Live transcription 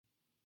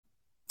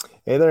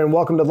Hey there, and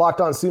welcome to Locked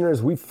On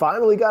Sooners. We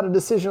finally got a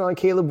decision on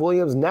Caleb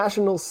Williams.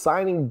 National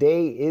Signing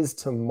Day is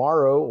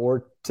tomorrow,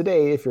 or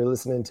today, if you're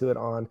listening to it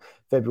on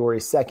February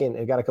 2nd.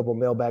 I've got a couple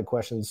mailbag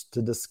questions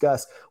to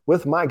discuss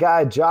with my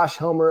guy, Josh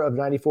Helmer of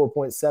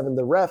 94.7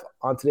 The Ref,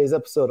 on today's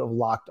episode of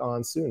Locked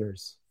On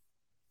Sooners.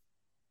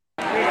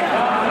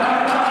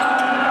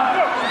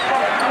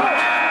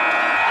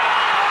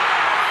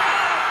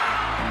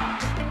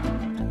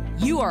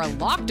 You are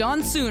Locked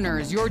On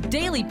Sooners, your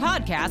daily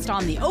podcast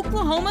on the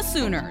Oklahoma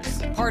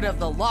Sooners. Part of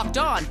the Locked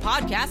On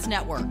Podcast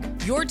Network,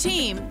 your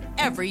team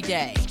every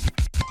day.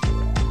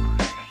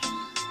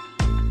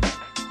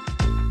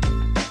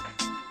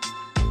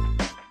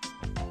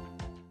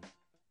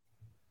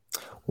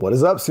 What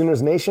is up,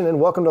 Sooners Nation, and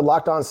welcome to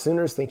Locked On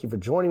Sooners. Thank you for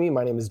joining me.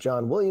 My name is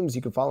John Williams.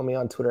 You can follow me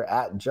on Twitter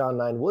at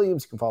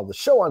John9Williams. You can follow the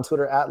show on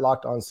Twitter at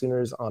Locked On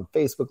Sooners, on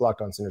Facebook,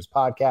 Locked On Sooners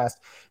Podcast.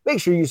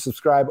 Make sure you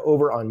subscribe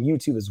over on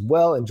YouTube as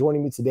well. And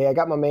joining me today, I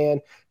got my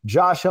man,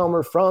 Josh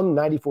Helmer from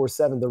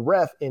 94.7 The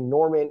Ref in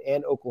Norman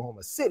and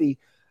Oklahoma City.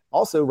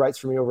 Also writes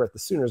for me over at the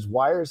Sooners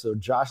Wire. So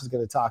Josh is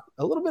going to talk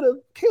a little bit of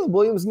Caleb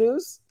Williams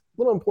news.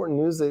 Little important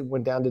news that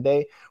went down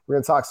today. We're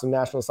going to talk some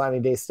National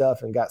Signing Day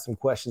stuff and got some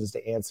questions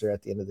to answer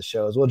at the end of the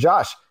show as well.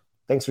 Josh,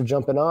 thanks for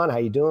jumping on. How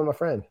you doing, my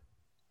friend?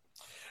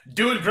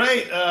 Doing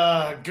great.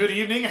 Good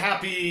evening.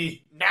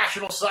 Happy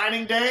National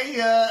Signing Day,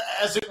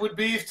 as it would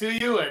be to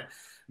you. And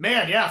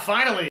man, yeah,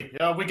 finally,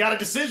 we got a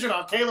decision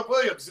on Caleb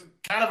Williams.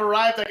 Kind of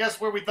arrived, I guess,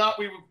 where we thought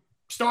we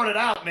started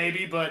out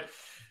maybe, but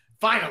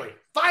finally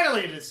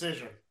a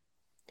decision.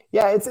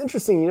 Yeah, it's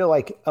interesting.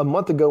 Like a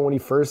month ago when he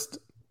first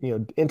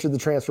entered the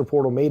transfer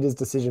portal, made his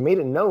decision, made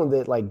it known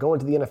that like going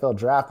to the NFL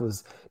draft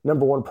was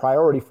number one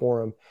priority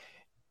for him.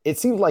 It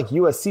seemed like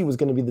USC was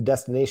going to be the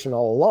destination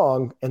all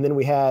along. And then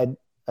we had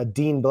a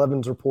Dean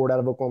Blevins report out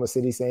of Oklahoma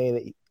City saying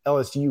that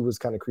LSU was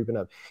kind of creeping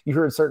up. You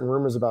heard certain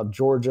rumors about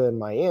Georgia and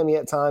Miami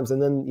at times.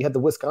 And then you had the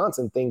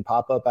Wisconsin thing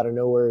pop up out of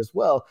nowhere as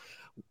well.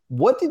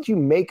 What did you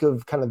make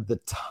of kind of the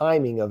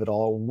timing of it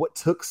all? What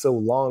took so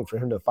long for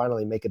him to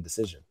finally make a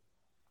decision?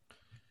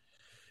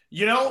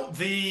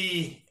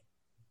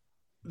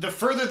 The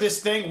further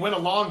this thing went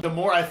along, the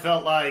more I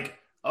felt like,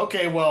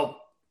 okay,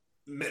 well,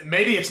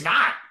 maybe it's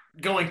not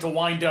going to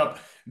wind up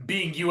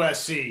being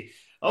USC.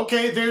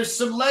 Okay, there's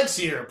some legs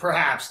here,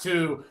 perhaps,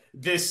 to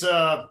this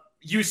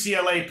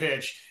UCLA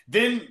pitch.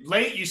 Then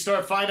late, you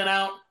start finding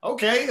out,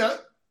 okay,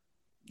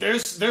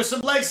 there's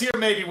some legs here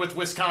maybe with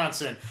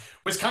Wisconsin.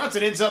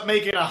 Wisconsin ends up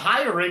making a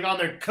hiring on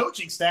their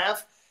coaching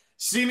staff,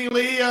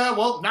 seemingly,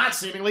 not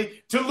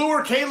seemingly, to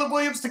lure Caleb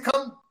Williams to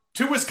come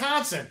to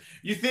Wisconsin.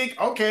 You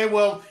think, okay,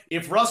 well,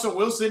 if Russell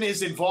Wilson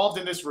is involved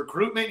in this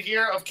recruitment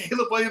here of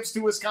Caleb Williams to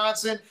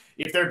Wisconsin,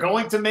 if they're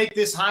going to make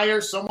this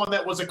hire, someone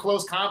that was a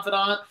close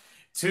confidant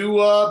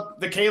to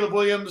Caleb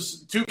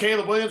Williams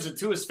and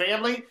to his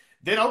family,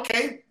 then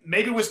okay,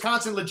 maybe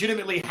Wisconsin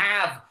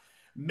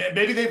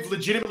maybe they've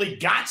legitimately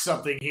got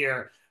something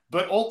here.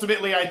 But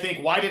ultimately, I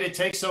think, why did it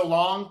take so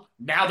long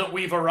now that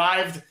we've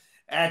arrived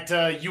at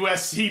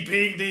USC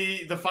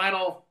being the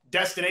final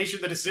destination,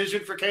 the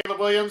decision for Caleb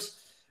Williams?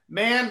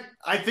 Man,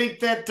 I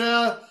think that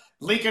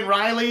Lincoln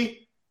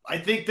Riley, I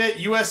think that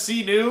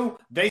USC knew.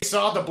 They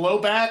saw the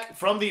blowback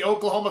from the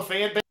Oklahoma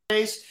fan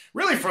base,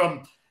 really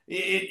from,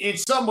 in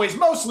some ways,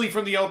 mostly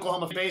from the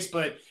Oklahoma fan base,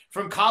 but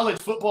from college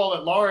football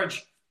at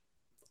large.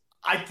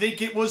 I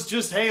think it was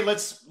just, hey,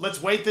 let's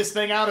wait this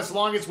thing out as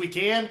long as we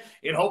can,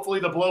 and hopefully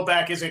the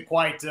blowback isn't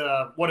quite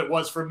what it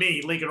was for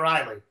me, Lincoln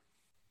Riley.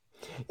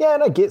 Yeah,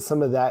 and I get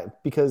some of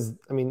that because,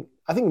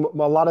 I think a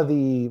lot of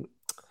the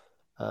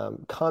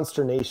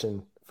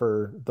consternation,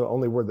 for the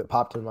only word that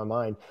popped in my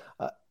mind,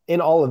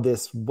 in all of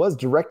this was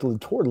directly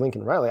toward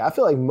Lincoln Riley. I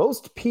feel like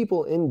most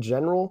people in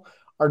general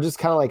are just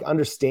kind of like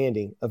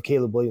understanding of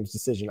Caleb Williams'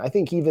 decision. I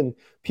think even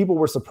people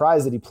were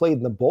surprised that he played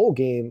in the bowl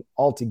game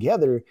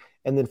altogether.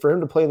 And then for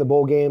him to play in the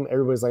bowl game,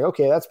 everybody's like,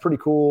 okay, that's pretty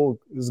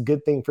cool. It was a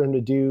good thing for him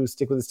to do,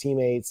 stick with his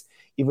teammates,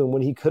 even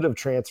when he could have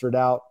transferred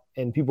out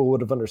and people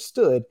would have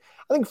understood.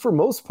 I think for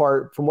most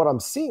part, from what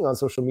I'm seeing on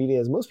social media,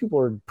 is most people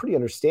are pretty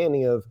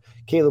understanding of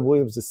Caleb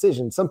Williams'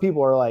 decision. Some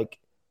people are like,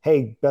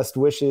 hey, best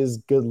wishes,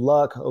 good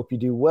luck, hope you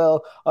do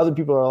well. Other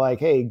people are like,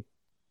 hey,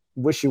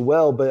 wish you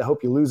well, but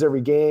hope you lose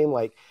every game.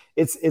 Like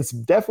it's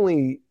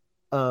definitely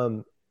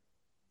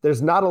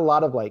there's not a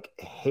lot of like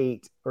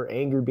hate or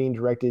anger being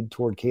directed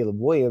toward Caleb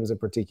Williams in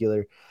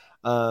particular.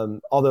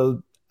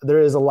 Although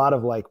there is a lot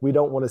of like, we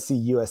don't want to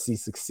see USC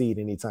succeed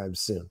anytime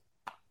soon.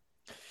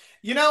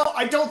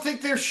 I don't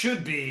think there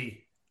should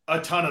be a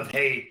ton of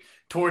hate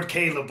toward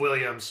Caleb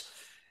Williams.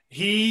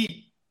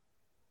 He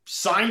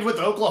signed with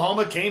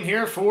Oklahoma, came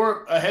here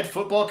for a head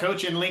football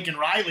coach in Lincoln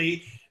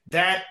Riley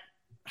that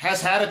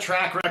has had a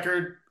track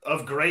record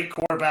of great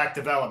quarterback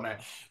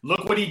development.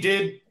 Look what he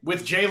did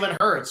with Jalen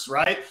Hurts,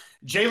 right?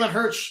 Jalen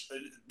Hurts,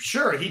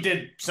 sure, he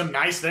did some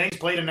nice things,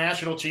 played in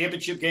national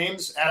championship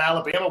games at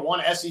Alabama,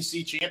 won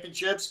SEC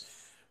championships,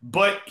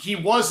 but he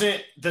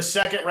wasn't the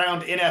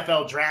second-round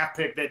NFL draft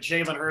pick that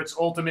Jalen Hurts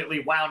ultimately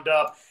wound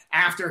up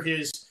after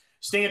his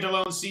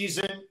standalone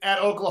season at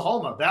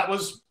Oklahoma. That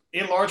was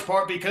in large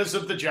part because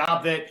of the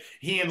job that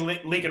he and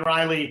Lincoln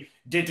Riley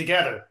did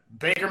together.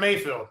 Baker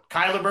Mayfield,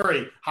 Kyler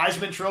Murray,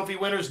 Heisman Trophy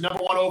winners,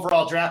 number 1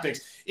 overall draft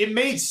picks. It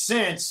made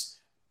sense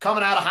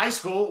coming out of high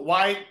school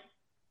why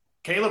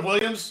Caleb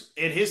Williams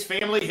and his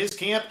family, his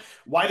camp,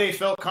 why they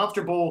felt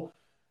comfortable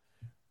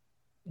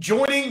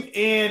joining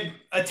and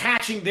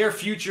attaching their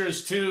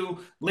futures to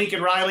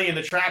Lincoln Riley and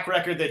the track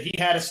record that he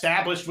had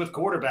established with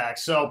quarterbacks.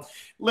 So,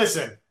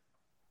 listen,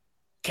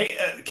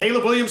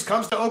 Caleb Williams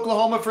comes to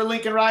Oklahoma for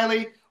Lincoln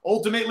Riley.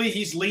 Ultimately,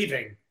 he's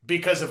leaving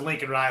because of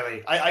Lincoln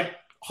Riley. I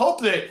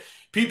hope that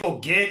people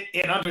get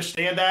and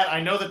understand that.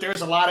 I know that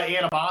there's a lot of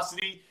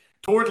animosity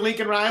toward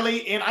Lincoln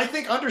Riley, and I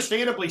think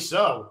understandably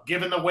so,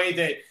 given the way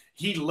that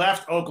he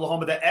left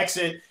Oklahoma, the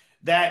exit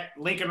that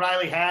Lincoln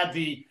Riley had,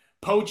 the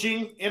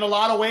poaching in a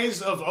lot of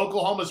ways of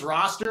Oklahoma's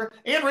roster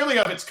and really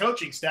of its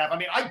coaching staff. I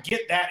mean, I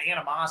get that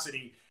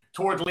animosity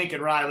toward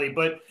Lincoln Riley,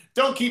 but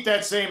don't keep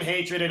that same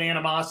hatred and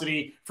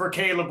animosity for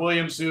Caleb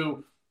Williams,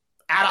 who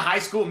out of high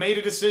school made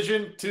a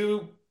decision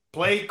to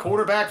play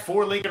quarterback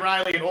for Lincoln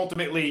Riley, and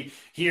ultimately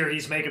here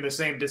he's making the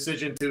same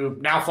decision to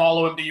now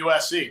follow him to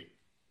USC.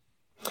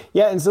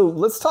 Yeah, and so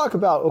let's talk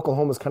about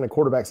Oklahoma's kind of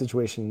quarterback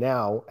situation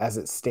now as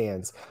it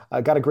stands.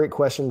 I got a great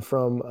question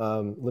from,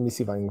 let me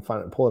see if I can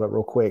pull it up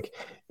real quick.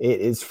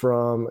 It is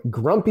from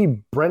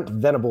Grumpy Brent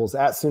Venables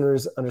at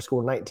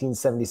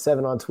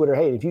Sooners_1977 on Twitter.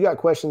 Hey, if you got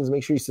questions,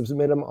 make sure you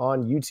submit them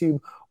on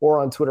YouTube or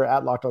on Twitter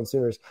at Locked On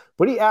Sooners.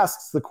 But he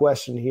asks the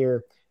question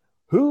here,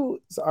 who's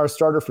our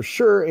starter for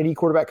sure? Any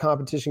quarterback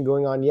competition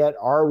going on yet?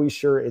 Are we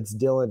sure it's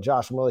Dylan?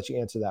 Josh, I'm going to let you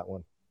answer that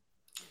one.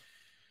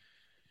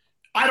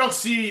 I don't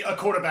see a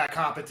quarterback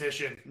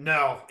competition,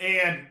 no.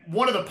 And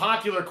one of the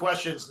popular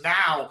questions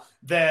now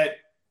that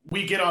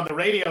we get on the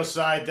radio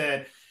side,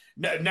 that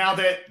now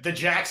that the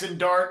Jackson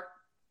Dart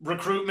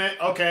recruitment,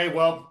 okay,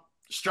 well,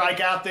 strike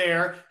out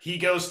there. He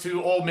goes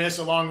to Ole Miss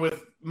along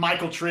with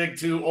Michael Trigg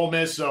to Ole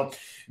Miss. So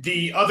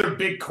the other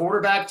big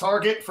quarterback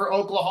target for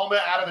Oklahoma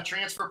out of the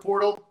transfer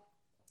portal,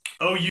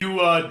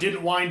 OU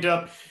didn't wind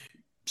up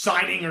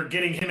signing or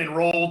getting him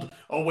enrolled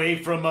away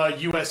from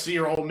USC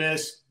or Ole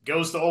Miss,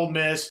 goes to Ole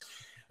Miss.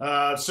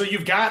 So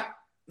you've got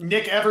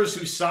Nick Evers,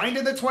 who signed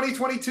in the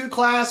 2022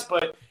 class,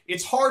 but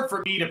it's hard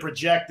for me to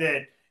project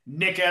that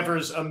Nick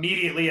Evers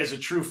immediately as a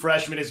true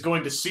freshman is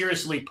going to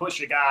seriously push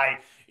a guy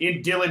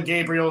in Dylan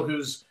Gabriel,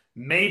 who's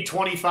made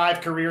 25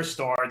 career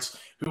starts,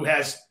 who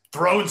has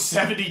thrown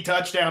 70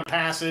 touchdown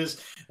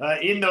passes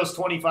in those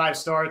 25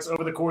 starts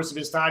over the course of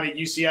his time at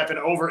UCF and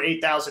over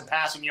 8,000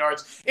 passing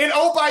yards. And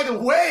oh, by the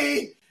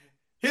way,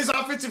 his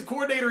offensive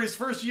coordinator his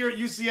first year at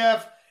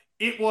UCF,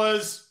 it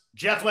was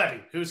Jeff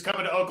Levy, who's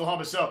coming to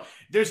Oklahoma. So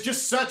there's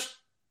just such,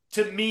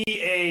 to me,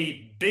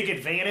 a big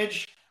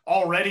advantage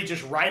already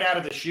just right out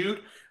of the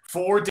chute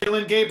for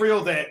Dylan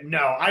Gabriel that,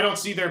 no, I don't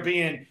see there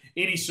being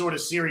any sort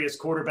of serious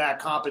quarterback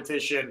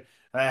competition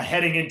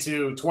heading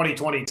into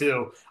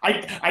 2022.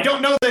 I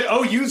don't know that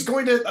OU's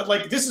going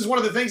to, this is one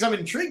of the things I'm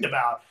intrigued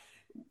about.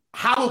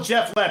 How will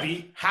Jeff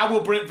Levy, how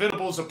will Brent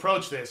Venables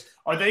approach this?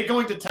 Are they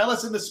going to tell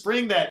us in the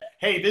spring that,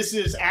 hey, this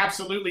is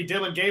absolutely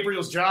Dylan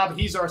Gabriel's job,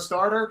 he's our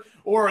starter?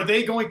 Or are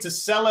they going to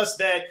sell us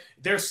that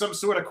there's some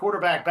sort of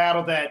quarterback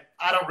battle that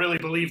I don't really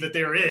believe that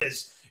there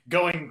is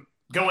going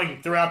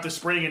throughout the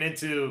spring and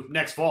into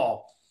next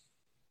fall?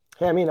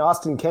 Hey, I mean,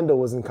 Austin Kendall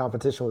was in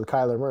competition with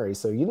Kyler Murray,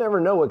 so you never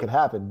know what could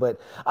happen. But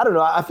I don't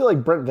know. I feel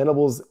like Brent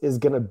Venables is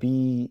going to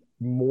be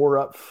more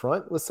up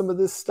front with some of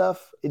this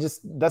stuff.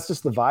 That's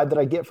just the vibe that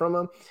I get from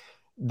him.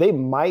 They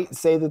might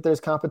say that there's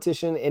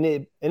competition, and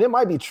it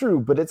might be true,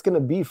 but it's going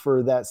to be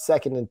for that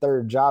second and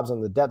third jobs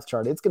on the depth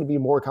chart. It's going to be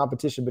more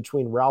competition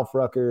between Ralph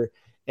Rucker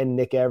and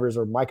Nick Evers,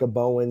 or Micah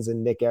Bowens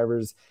and Nick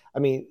Evers. I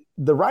mean,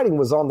 the writing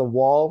was on the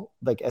wall.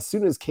 Like, as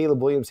soon as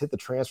Caleb Williams hit the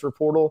transfer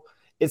portal,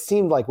 it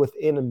seemed like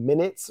within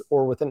minutes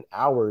or within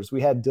hours,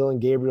 we had Dylan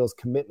Gabriel's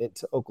commitment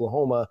to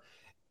Oklahoma.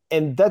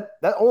 And that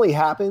only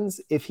happens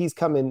if he's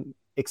coming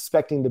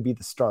expecting to be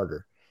the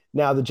starter.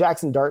 Now, the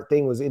Jackson Dart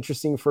thing was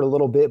interesting for a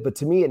little bit, but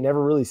to me, it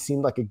never really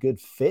seemed like a good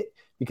fit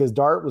because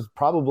Dart was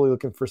probably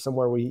looking for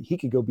somewhere where he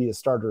could go be a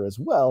starter as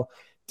well,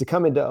 to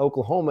come into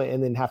Oklahoma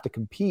and then have to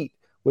compete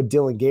with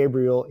Dylan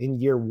Gabriel in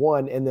year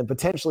one and then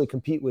potentially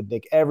compete with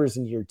Nick Evers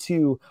in year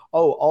two.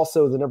 Oh,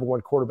 also the number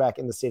one quarterback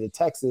in the state of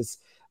Texas,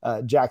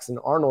 Jackson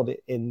Arnold,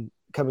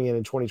 coming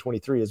in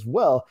 2023 as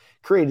well,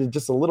 created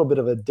just a little bit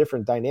of a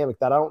different dynamic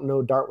that I don't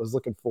know Dart was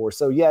looking for.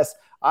 So yes,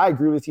 I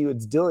agree with you.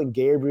 It's Dylan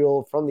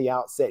Gabriel from the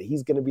outset.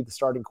 He's going to be the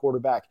starting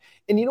quarterback.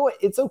 And you know what?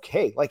 It's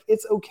okay. Like,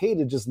 it's okay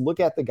to just look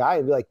at the guy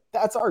and be like,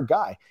 that's our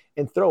guy,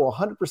 and throw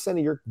 100% of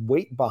your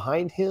weight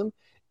behind him.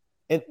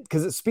 And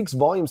because it speaks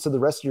volumes to the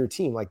rest of your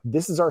team. Like,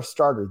 this is our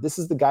starter. This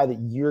is the guy that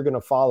you're going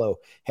to follow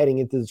heading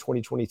into the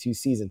 2022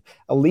 season.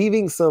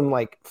 Leaving some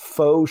like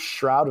faux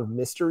shroud of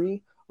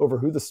mystery over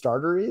who the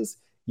starter is.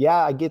 Yeah,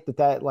 I get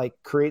that like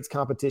creates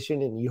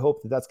competition, and you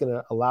hope that that's going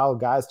to allow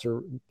guys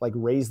to like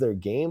raise their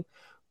game.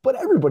 But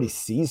everybody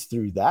sees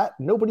through that.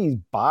 Nobody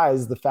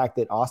buys the fact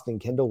that Austin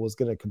Kendall was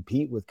going to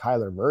compete with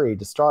Kyler Murray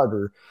to start,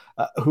 or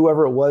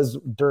whoever it was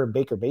during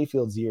Baker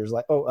Mayfield's years.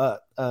 Like,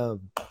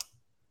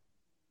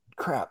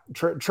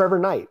 Trevor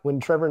Knight, when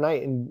Trevor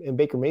Knight and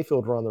Baker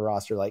Mayfield were on the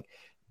roster, like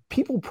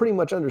people pretty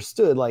much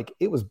understood, like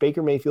it was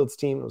Baker Mayfield's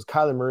team, it was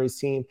Kyler Murray's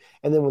team.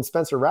 And then when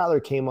Spencer Rattler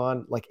came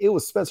on, like it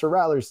was Spencer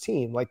Rattler's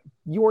team. Like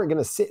you weren't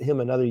going to sit him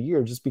another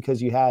year just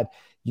because you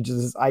just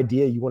this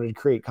idea you wanted to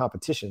create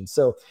competition.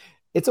 So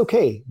it's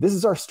okay. This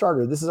is our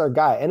starter. This is our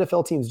guy.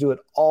 NFL teams do it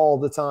all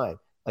the time.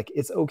 Like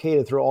it's okay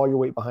to throw all your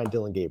weight behind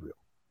Dillon Gabriel.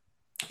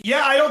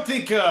 Yeah, I don't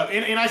think,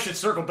 and I should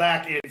circle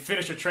back and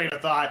finish a train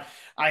of thought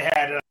I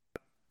had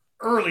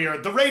earlier.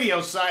 The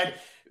radio side,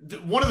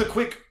 one of the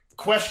quick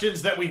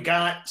questions that we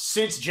got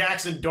since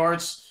Jackson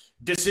Dart's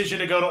decision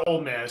to go to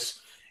Ole Miss,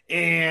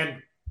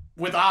 and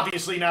with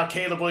obviously now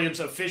Caleb Williams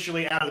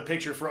officially out of the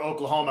picture for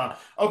Oklahoma.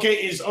 Okay,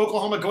 is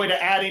Oklahoma going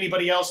to add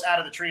anybody else out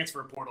of the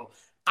transfer portal?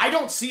 I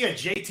don't see a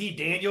JT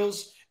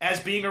Daniels as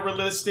being a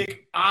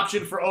realistic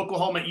option for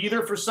Oklahoma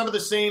either, for some of the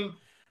same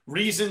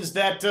reasons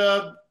that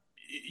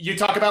you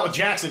talk about with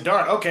Jackson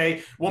Dart.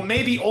 Okay, well,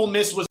 maybe Ole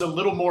Miss was a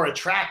little more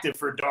attractive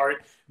for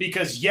Dart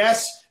because,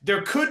 yes,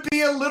 there could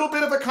be a little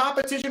bit of a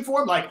competition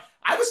for him. Like,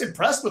 I was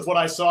impressed with what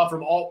I saw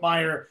from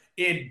Altmaier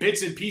in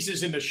bits and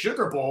pieces in the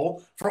Sugar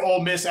Bowl for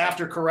Ole Miss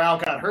after Corral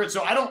got hurt.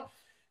 So I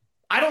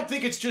don't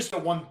think it's just a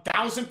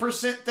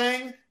 1,000%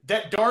 thing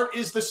that Dart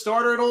is the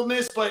starter at Ole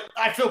Miss, but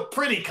I feel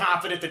pretty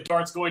confident that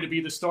Dart's going to be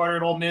the starter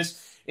at Ole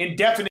Miss, and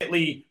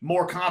definitely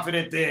more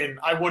confident than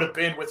I would have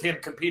been with him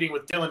competing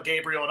with Dillon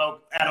Gabriel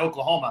at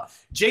Oklahoma.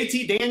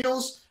 JT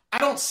Daniels, I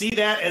don't see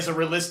that as a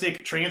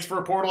realistic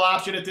transfer portal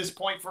option at this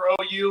point for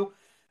OU.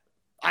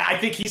 I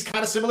think he's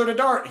kind of similar to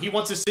Dart. He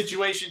wants a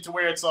situation to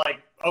where it's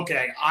like,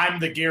 okay,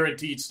 I'm the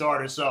guaranteed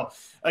starter. So,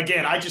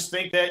 again, I just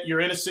think that you're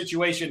in a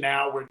situation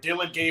now where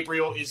Dillon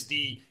Gabriel is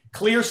the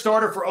clear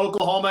starter for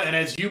Oklahoma. And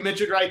as you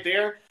mentioned right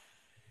there,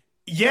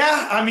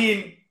 yeah, I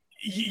mean,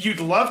 you'd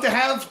love to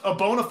have a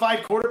bona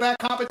fide quarterback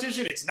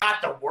competition. It's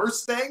not the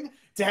worst thing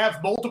to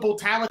have multiple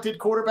talented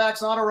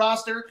quarterbacks on a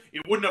roster.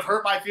 It wouldn't have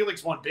hurt my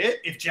feelings one bit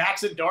if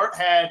Jackson Dart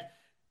had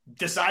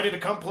decided to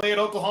come play at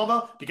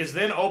Oklahoma, because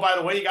then, oh, by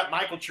the way, you got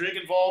Michael Trigg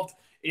involved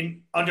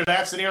under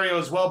that scenario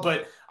as well.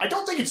 But I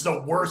don't think it's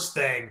the worst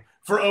thing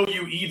for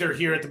OU either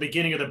here at the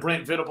beginning of the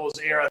Brent Venables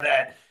era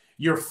that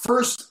your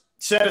first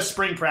set of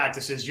spring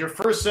practices, your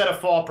first set of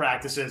fall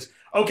practices,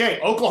 okay,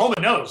 Oklahoma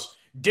knows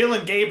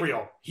Dillon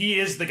Gabriel, he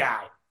is the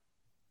guy.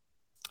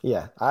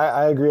 Yeah,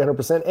 I agree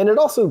 100%. And it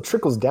also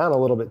trickles down a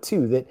little bit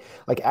too, that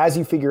like as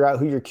you figure out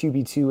who your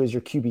QB2 is,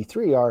 your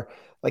QB3 are,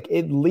 like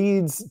it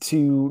leads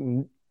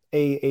to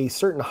a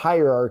certain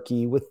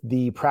hierarchy with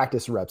the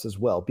practice reps as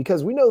well,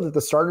 because we know that the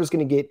starter is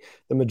going to get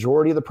the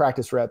majority of the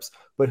practice reps,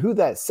 but who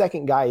that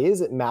second guy is,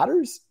 it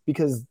matters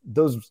because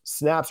those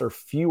snaps are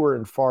fewer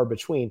and far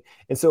between.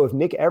 And so if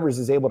Nick Evers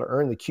is able to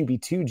earn the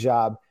QB2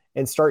 job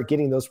and start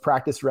getting those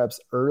practice reps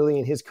early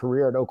in his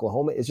career at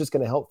Oklahoma, it's just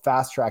going to help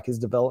fast track his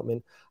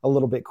development a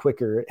little bit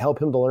quicker, help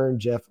him to learn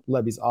Jeff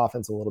Lebby's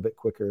offense a little bit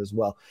quicker as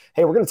well.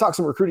 Hey, we're going to talk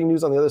some recruiting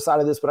news on the other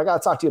side of this, but I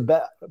got to talk to you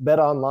about Bet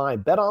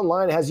Online. Bet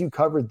Online has you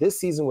covered this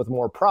season with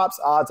more props,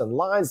 odds, and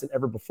lines than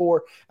ever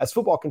before as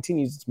football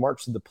continues its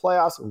march to the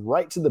playoffs,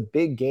 right to the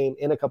big game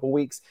in a couple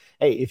weeks.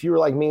 Hey, if you were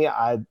like me,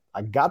 I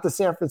got the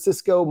San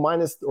Francisco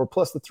minus or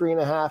plus the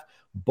 3.5,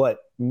 but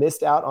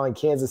missed out on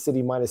Kansas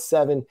City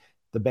 -7.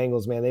 The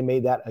Bengals, man, they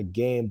made that a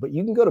game. But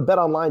you can go to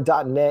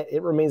betonline.net.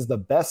 It remains the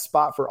best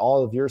spot for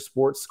all of your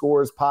sports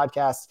scores,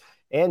 podcasts,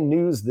 and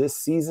news this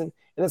season.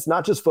 And it's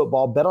not just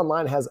football.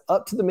 BetOnline has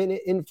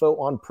up-to-the-minute info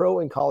on pro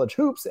and college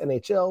hoops,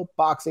 NHL,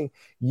 boxing,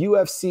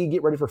 UFC.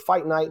 Get ready for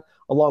fight night,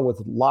 along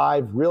with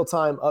live,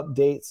 real-time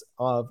updates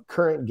of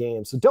current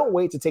games. So don't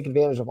wait to take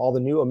advantage of all the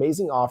new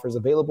amazing offers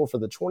available for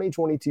the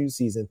 2022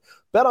 season.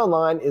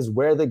 BetOnline is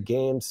where the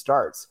game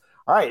starts.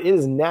 All right, it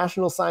is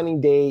National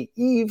Signing Day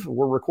Eve.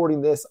 We're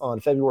recording this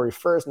on February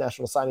 1st.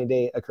 National Signing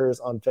Day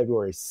occurs on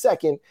February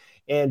 2nd.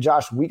 And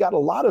Josh, we got a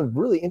lot of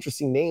really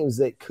interesting names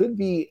that could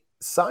be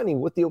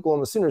signing with the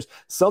Oklahoma Sooners.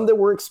 Some that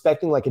we're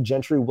expecting, like a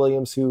Gentry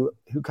Williams, who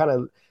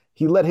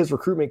he let his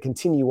recruitment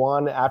continue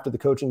on after the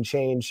coaching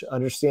change,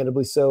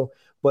 understandably so,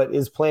 but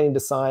is planning to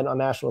sign on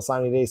National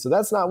Signing Day. So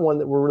that's not one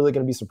that we're really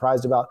going to be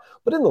surprised about.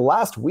 But in the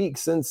last week,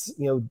 since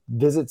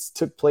visits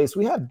took place,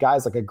 we had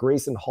guys like a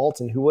Grayson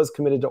Halton, who was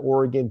committed to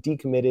Oregon,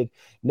 decommitted,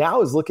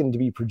 now is looking to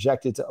be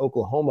projected to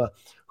Oklahoma.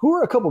 Who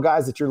are a couple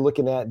guys that you're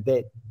looking at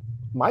that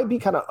might be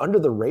kind of under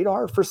the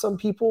radar for some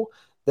people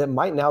that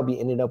might now be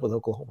ending up with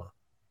Oklahoma?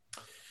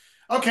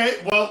 Okay,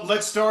 well,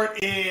 let's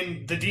start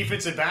in the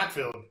defensive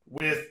backfield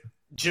with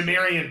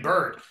Jamarian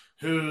Byrd,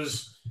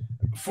 who's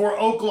for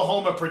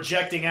Oklahoma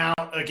projecting out,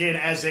 again,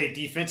 as a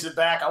defensive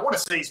back. I want to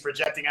say he's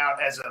projecting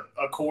out as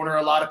a corner,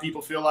 a lot of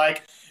people feel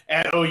like,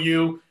 at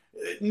OU.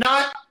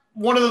 Not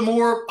one of the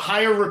more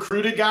higher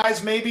recruited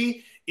guys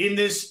maybe in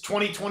this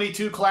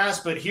 2022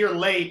 class, but here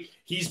late,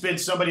 he's been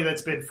somebody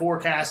that's been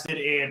forecasted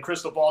and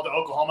crystal ball to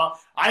Oklahoma.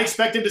 I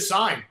expect him to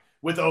sign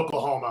with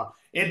Oklahoma.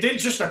 And then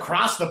just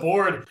across the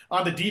board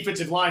on the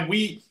defensive line,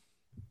 we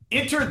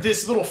entered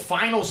this little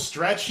final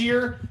stretch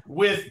here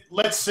with,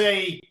 let's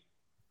say,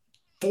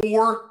 the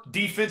four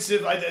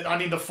defensive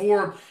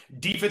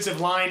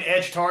line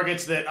edge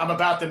targets that I'm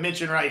about to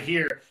mention right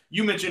here.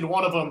 You mentioned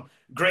one of them,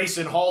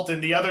 Grayson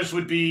Halton. The others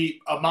would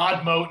be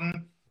Ahmad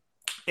Moten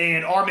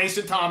and R.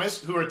 Mason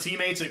Thomas, who are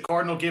teammates at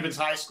Cardinal Gibbons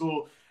High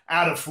School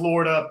out of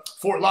Florida,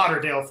 Fort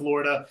Lauderdale,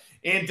 Florida.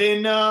 And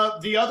then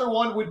the other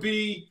one would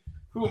be,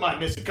 who am I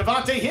missing?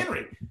 Cavante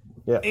Henry.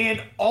 Yeah.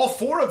 And all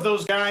four of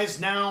those guys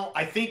now,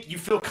 I think you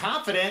feel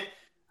confident,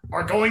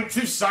 are going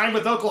to sign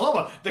with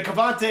Oklahoma. The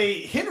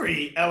Cavante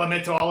Henry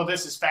element to all of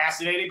this is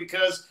fascinating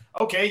because,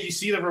 okay, you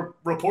see the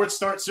reports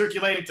start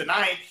circulating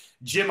tonight.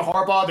 Jim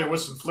Harbaugh, there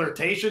was some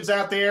flirtations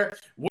out there.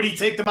 Would he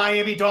take the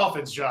Miami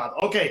Dolphins job?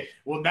 Okay,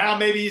 well, now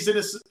maybe he's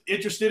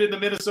interested in the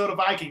Minnesota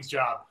Vikings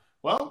job.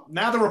 Well,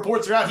 now the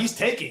reports are out. He's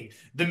taking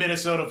the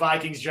Minnesota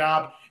Vikings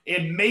job.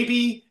 And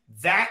maybe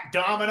that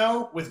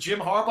domino with Jim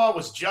Harbaugh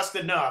was just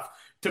enough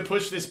to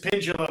push this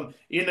pendulum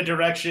in the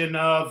direction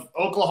of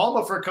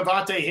Oklahoma for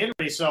Cavante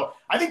Henry. So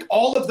I think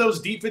all of those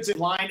defensive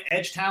line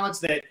edge talents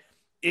that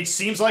it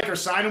seems like are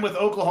signing with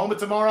Oklahoma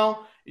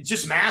tomorrow, it's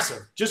just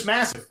massive, just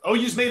massive.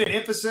 OU's made an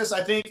emphasis,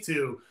 I think,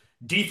 to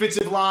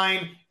defensive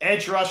line,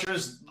 edge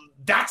rushers.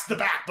 That's the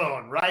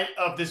backbone, right,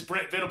 of this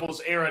Brent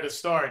Venables era to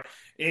start.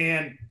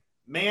 And,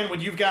 man, when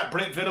you've got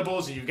Brent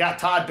Venables and you've got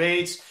Todd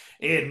Bates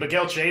and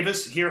Miguel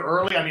Chavis here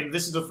early, I mean,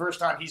 this is the first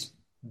time he's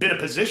been a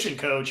position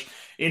coach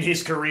in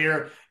his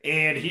career,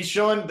 and he's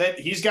showing that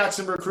he's got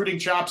some recruiting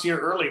chops here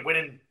early,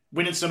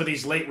 winning some of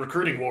these late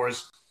recruiting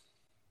wars.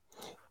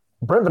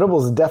 Brent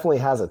Venables definitely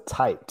has a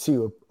type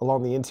too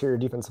along the interior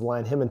defensive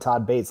line. Him and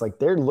Todd Bates, like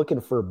they're looking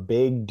for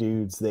big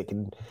dudes that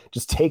can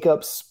just take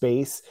up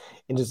space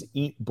and just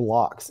eat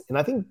blocks. And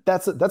I think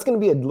that's going to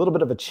be a little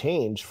bit of a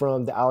change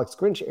from the Alex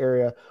Grinch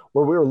area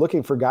where we were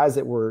looking for guys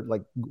that were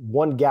like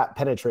one gap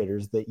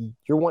penetrators, that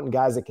you're wanting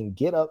guys that can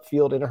get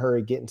upfield in a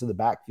hurry, get into the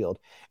backfield.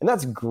 And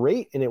that's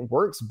great and it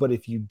works. But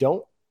if you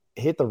don't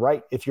hit the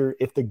right,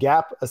 if the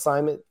gap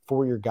assignment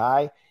for your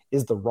guy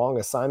is the wrong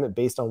assignment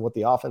based on what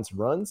the offense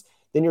runs,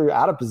 then you're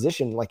out of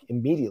position like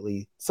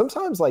immediately.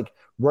 Sometimes like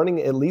running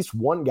at least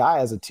one guy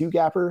as a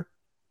two-gapper,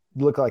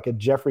 look like a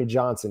Jeffrey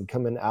Johnson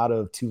coming out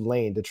of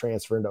Tulane to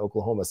transfer into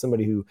Oklahoma,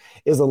 somebody who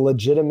is a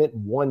legitimate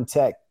one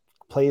tech,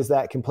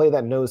 can play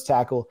that nose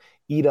tackle,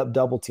 eat up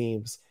double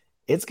teams.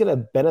 It's going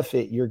to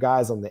benefit your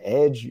guys on the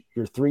edge,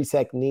 your three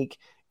technique,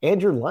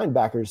 and your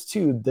linebackers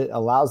too, that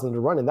allows them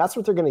to run. And that's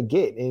what they're going to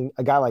get in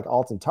a guy like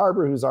Alton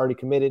Tarber, who's already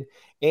committed,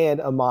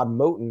 and Ahmad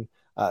Moten,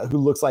 who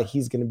looks like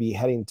he's going to be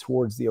heading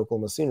towards the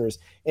Oklahoma Sooners.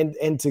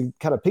 And to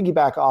kind of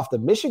piggyback off the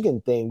Michigan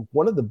thing,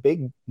 one of the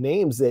big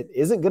names that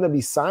isn't going to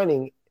be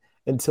signing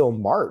until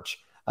March,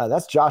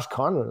 that's Josh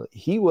Connerly.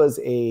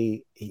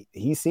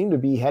 He seemed to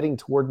be heading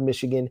toward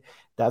Michigan.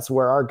 That's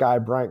where our guy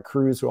Bryant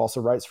Cruz, who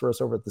also writes for us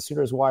over at the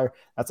Sooners Wire,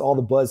 that's all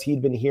the buzz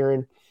he'd been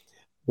hearing,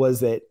 was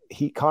that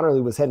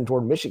Connerly was heading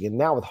toward Michigan.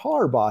 Now with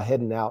Harbaugh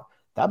heading out,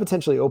 that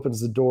potentially opens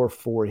the door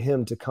for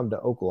him to come to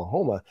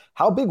Oklahoma.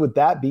 How big would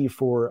that be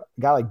for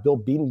a guy like Bill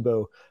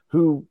Bedenbaugh,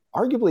 who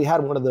arguably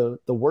had one of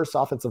the worst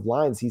offensive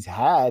lines he's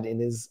had in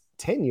his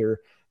tenure?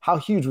 How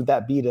huge would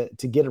that be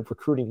to get a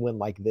recruiting win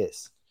like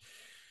this?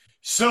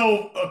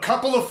 So a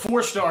couple of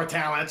four-star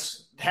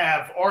talents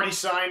have already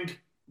signed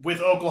with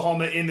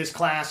Oklahoma in this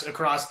class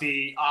across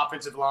the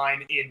offensive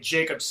line in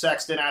Jacob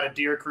Sexton out of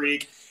Deer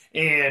Creek,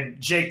 and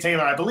Jake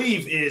Taylor, I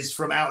believe, is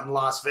from out in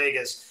Las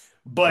Vegas.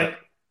 But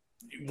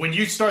when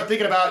you start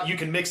thinking about, you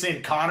can mix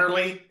in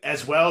Connerly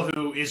as well,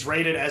 who is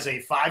rated as a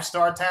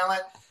five-star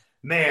talent.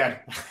 Man,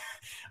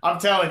 I'm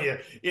telling you,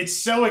 it's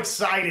so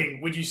exciting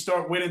when you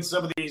start winning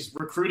some of these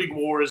recruiting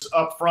wars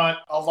up front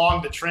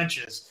along the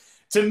trenches.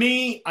 To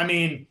me, I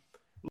mean,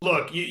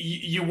 look,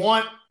 you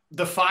want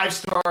the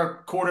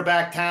five-star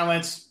quarterback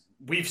talents.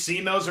 We've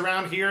seen those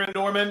around here in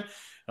Norman.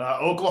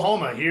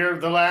 Oklahoma here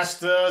the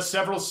last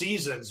several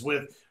seasons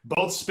with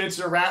both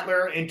Spencer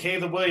Rattler and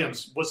Caleb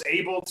Williams was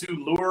able to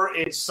lure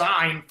and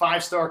sign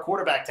five-star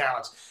quarterback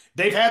talents.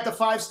 They've had the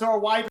five-star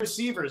wide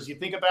receivers. You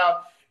think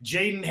about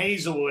Jaden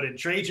Hazelwood and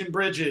Trajan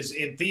Bridges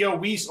and Theo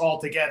Weiss all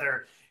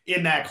together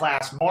in that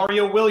class.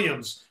 Mario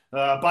Williams,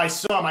 by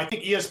some, I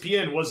think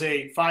ESPN was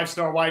a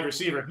five-star wide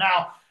receiver.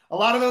 Now, a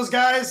lot of those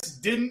guys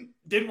didn't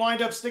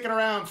wind up sticking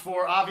around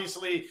for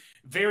obviously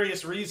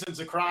various reasons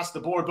across the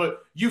board, but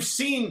you've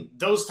seen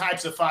those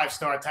types of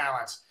five-star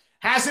talents.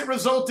 Hasn't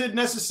resulted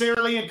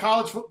necessarily in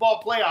college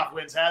football playoff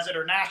wins, has it,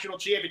 or national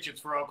championships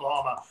for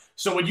Oklahoma.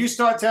 So when you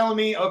start telling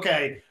me,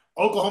 okay,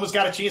 Oklahoma's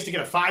got a chance to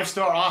get a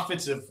five-star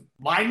offensive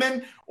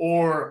lineman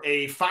or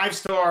a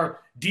five-star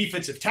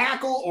defensive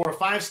tackle or a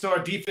five-star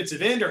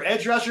defensive end or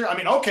edge rusher, I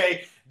mean,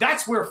 okay,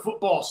 that's where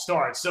football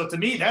starts. So to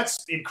me,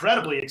 that's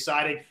incredibly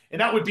exciting,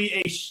 and that would be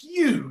a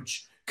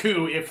huge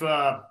coup if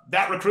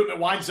that recruitment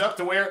winds up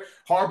to where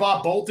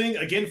Harbaugh bolting,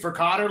 again for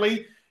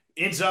Connerly,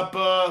 ends up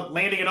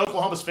landing in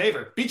Oklahoma's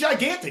favor. Be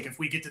gigantic if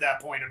we get to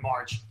that point in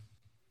March.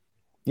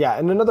 Yeah,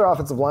 and another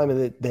offensive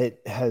lineman that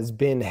has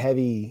been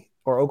heavy,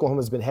 or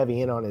Oklahoma's been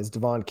heavy in on, is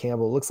Devon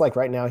Campbell. It looks like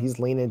right now he's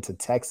leaning to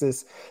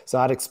Texas, so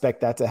I'd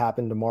expect that to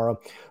happen tomorrow.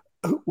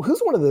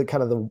 Who's one of the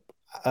kind of the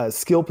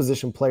skill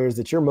position players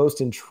that you're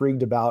most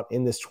intrigued about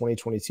in this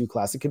 2022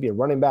 class? It could be a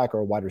running back or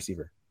a wide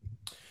receiver.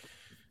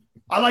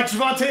 I like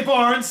Jovantae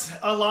Barnes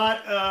a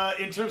lot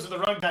in terms of the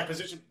running back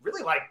position.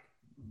 Really like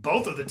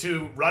both of the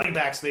two running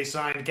backs they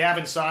signed.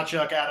 Gavin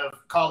Sawchuk out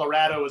of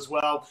Colorado as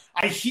well.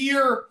 I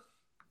hear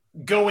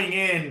going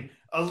in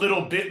a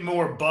little bit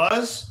more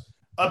buzz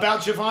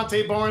about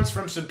Jovantae Barnes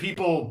from some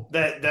people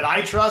that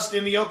I trust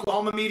in the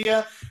Oklahoma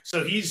media.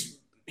 So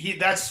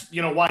that's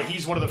why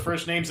he's one of the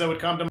first names that would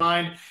come to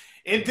mind.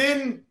 And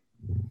then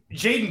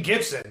Jaden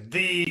Gibson,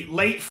 the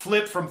late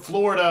flip from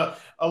Florida,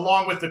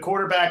 along with the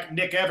quarterback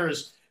Nick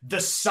Evers. The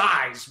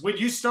size, when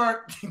you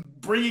start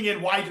bringing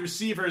in wide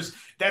receivers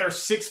that are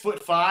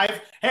 6'5",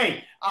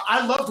 hey,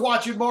 I loved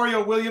watching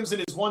Mario Williams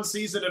in his one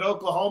season at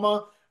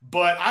Oklahoma,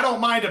 but I don't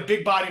mind a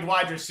big-bodied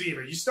wide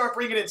receiver. You start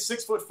bringing in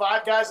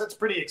 6'5" guys, that's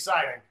pretty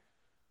exciting.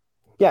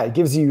 Yeah, it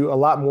gives you a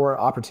lot more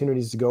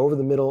opportunities to go over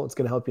the middle. It's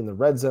going to help you in the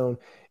red zone,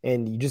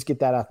 and you just get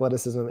that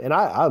athleticism. And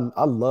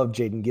I love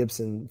Jaden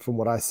Gibson from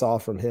what I saw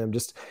from him.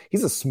 Just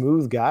he's a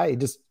smooth guy.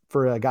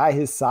 For a guy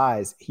his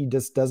size, he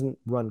just doesn't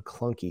run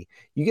clunky.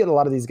 You get a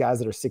lot of these guys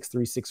that are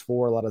 6'3",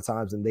 6'4" a lot of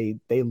times, and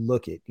they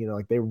look it,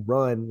 like they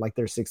run like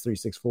they're 6'3",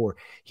 6'4".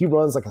 He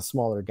runs like a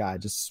smaller guy,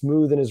 just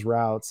smooth in his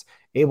routes,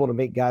 able to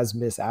make guys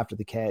miss after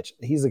the catch.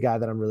 He's a guy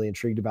that I'm really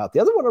intrigued about. The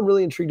other one I'm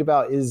really intrigued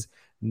about is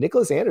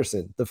Nicholas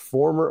Anderson, the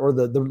former or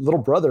the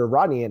little brother of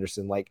Rodney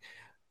Anderson. Like,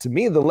 to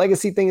me, the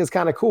legacy thing is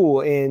kind of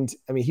cool. And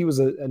I mean, he was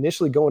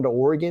initially going to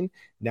Oregon.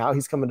 Now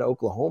he's coming to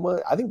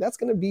Oklahoma. I think that's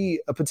going to be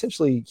a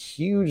potentially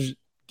huge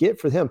get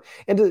for him.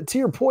 And to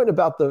your point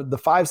about the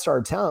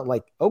five-star talent,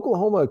 like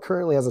Oklahoma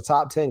currently has a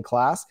top 10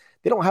 class.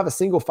 They don't have a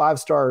single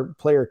five-star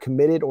player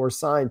committed or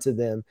signed to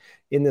them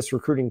in this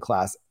recruiting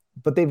class,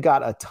 but they've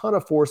got a ton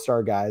of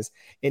four-star guys.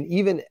 And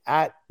even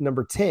at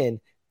number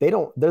 10, they're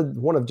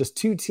one of just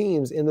two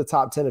teams in the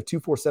top 10 of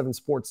 247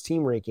 Sports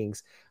team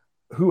rankings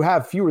who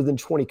have fewer than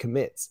 20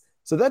 commits.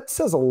 So that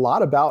says a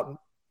lot about,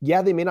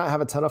 they may not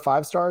have a ton of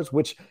five stars,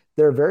 which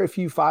there are very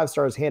few five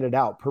stars handed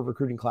out per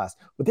recruiting class,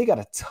 but they got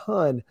a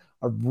ton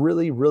of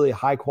really, really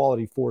high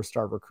quality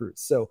four-star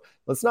recruits. So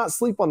let's not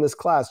sleep on this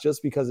class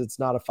just because it's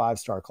not a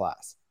five-star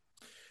class.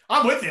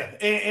 I'm with you.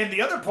 And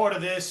the other part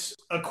of this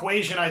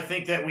equation, I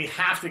think that we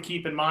have to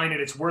keep in mind,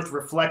 and it's worth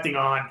reflecting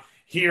on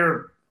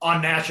here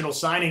on National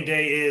Signing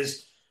Day,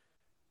 is,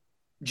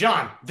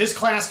 John, this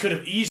class could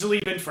have easily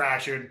been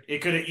fractured. It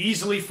could have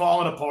easily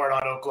fallen apart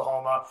on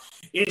Oklahoma.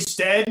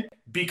 Instead,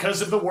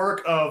 because of the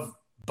work of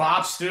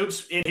Bob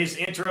Stoops in his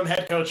interim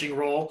head coaching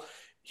role,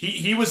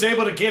 he was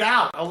able to get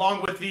out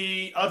along with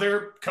the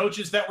other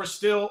coaches that were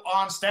still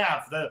on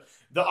staff, the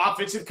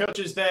offensive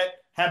coaches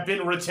that have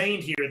been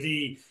retained here,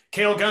 the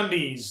Cale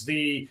Gundys,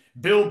 the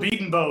Bill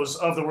Bedenbows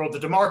of the world, the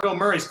DeMarco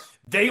Murrays.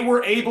 They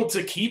were able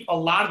to keep a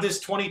lot of this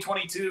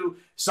 2022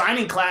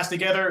 signing class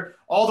together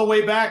all the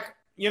way back,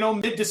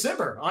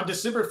 mid-December, on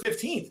December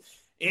 15th.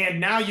 And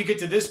now you get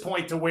to this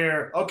point to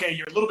where, okay,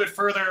 you're a little bit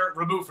further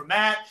removed from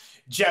that.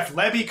 Jeff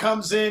Lebby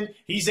comes in.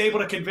 He's able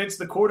to convince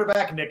the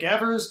quarterback, Nick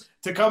Evers,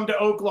 to come to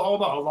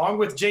Oklahoma, along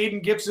with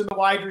Jaden Gibson, the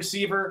wide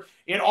receiver,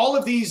 and all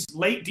of these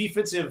late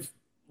defensive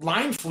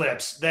line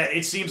flips that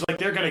it seems like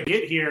they're going to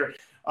get here.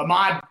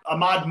 Ahmad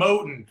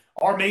Moten,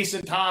 R.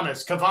 Mason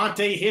Thomas,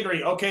 Cavante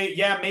Henry. Okay,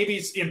 yeah, maybe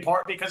it's in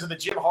part because of the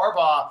Jim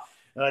Harbaugh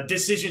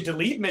decision to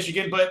leave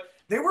Michigan, but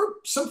there were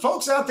some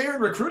folks out there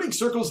in recruiting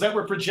circles that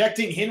were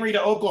projecting Henry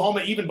to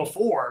Oklahoma even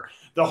before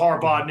the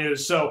Harbaugh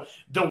news. So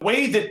the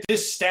way that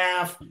this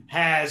staff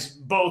has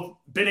both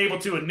been able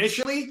to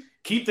initially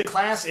keep the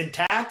class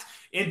intact,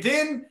 and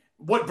then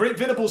what Brent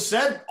Venables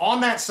said on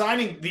that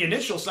the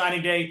initial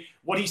signing day,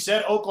 what he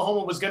said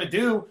Oklahoma was going to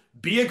do,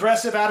 be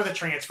aggressive out of the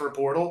transfer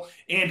portal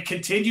and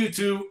continue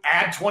to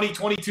add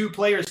 2022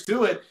 players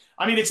to it.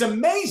 I mean, it's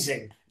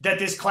amazing that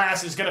this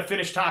class is going to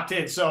finish top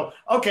 10. So,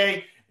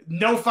 okay,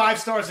 no five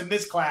stars in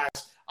this class.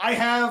 I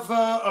have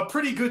a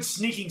pretty good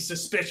sneaking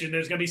suspicion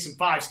there's going to be some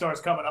five stars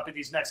coming up in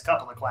these next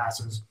couple of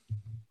classes.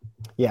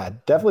 Yeah,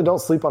 definitely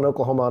don't sleep on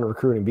Oklahoma on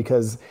recruiting,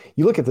 because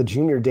you look at the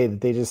junior day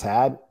that they just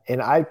had,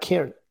 and I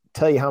can't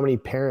tell you how many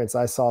parents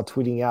I saw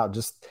tweeting out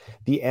just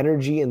the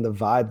energy and the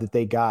vibe that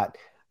they got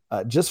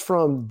just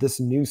from this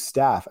new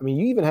staff. I mean,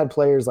 you even had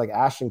players like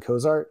Ashton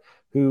Cozart,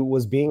 who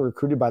was being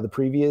recruited by the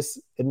previous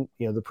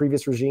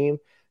regime,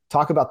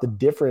 talk about the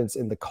difference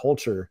in the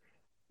culture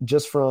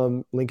just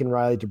from Lincoln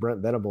Riley to Brent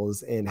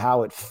Venables and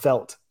how it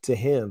felt to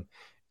him.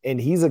 And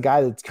he's a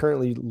guy that's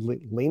currently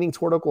leaning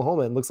toward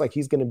Oklahoma and looks like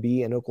he's going to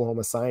be an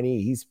Oklahoma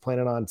signee. He's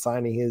planning on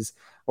signing his,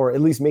 or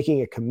at least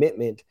making a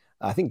commitment.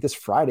 I think this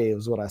Friday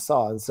was what I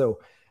saw. And so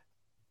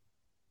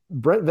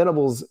Brent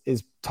Venables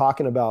is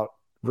talking about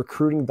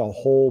recruiting the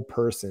whole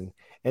person.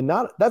 And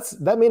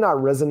that may not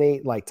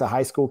resonate like to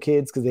high school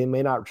kids because they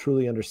may not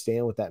truly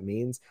understand what that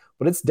means,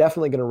 but it's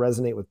definitely going to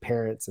resonate with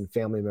parents and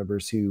family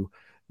members who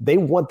they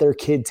want their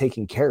kid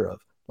taken care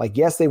of. Like,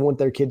 yes, they want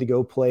their kid to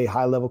go play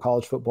high-level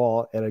college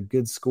football at a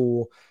good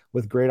school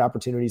with great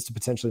opportunities to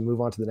potentially move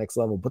on to the next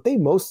level. But they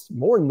more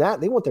than that,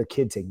 they want their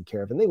kid taken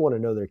care of, and they want to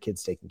know their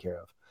kid's taken care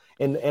of.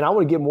 And I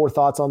want to get more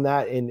thoughts on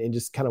that and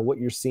just kind of what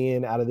you're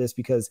seeing out of this,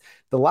 because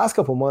the last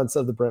couple of months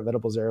of the Brent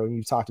Venables era, and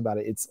you've talked about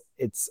it,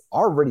 it's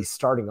already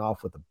starting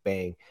off with a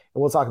bang.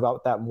 And we'll talk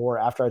about that more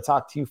after I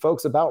talk to you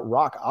folks about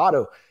Rock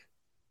Auto.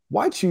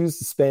 Why choose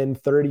to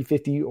spend 30,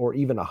 50, or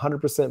even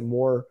 100%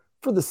 more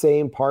for the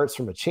same parts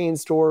from a chain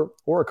store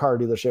or a car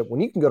dealership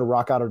when you can go to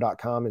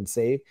rockauto.com and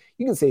save?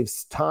 You can save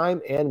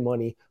time and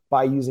money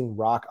by using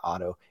Rock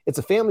Auto. It's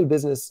a family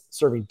business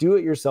serving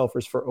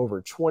do-it-yourselfers for over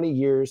 20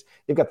 years.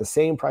 They've got the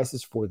same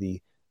prices for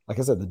like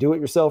I said, the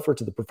do-it-yourselfer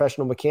to the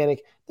professional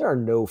mechanic. There are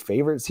no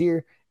favorites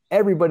here.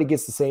 Everybody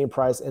gets the same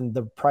price, and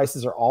the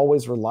prices are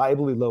always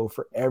reliably low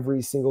for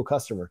every single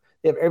customer.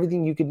 They have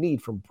everything you could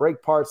need, from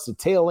brake parts to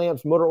tail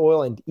lamps, motor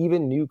oil, and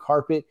even new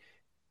carpet.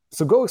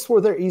 So go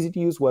explore their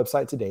easy-to-use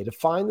website today to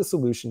find the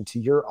solution to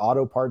your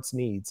auto parts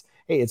needs.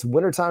 Hey, it's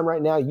wintertime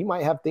right now. You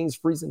might have things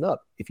freezing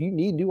up. If you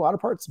need new auto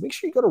parts, make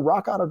sure you go to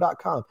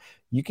rockauto.com.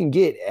 You can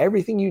get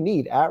everything you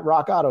need at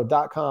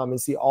rockauto.com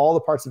and see all the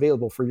parts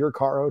available for your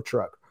car or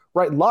truck.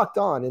 Right, Locked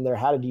On in their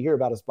How Did You Hear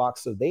About Us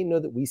box, so they know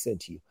that we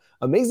sent you.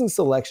 Amazing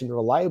selection,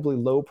 reliably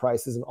low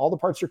prices, and all the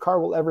parts your car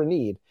will ever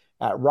need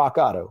at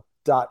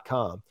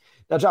rockauto.com.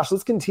 Now, Josh,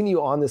 let's continue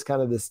on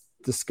this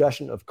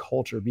discussion of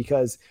culture,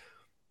 because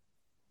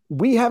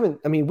we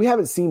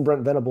haven't seen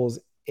Brent Venables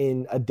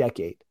in a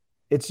decade.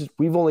 It's just,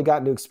 we've only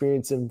gotten to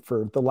experience him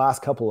for the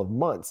last couple of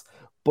months,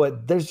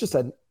 but there's just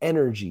an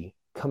energy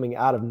coming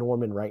out of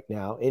Norman right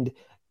now. And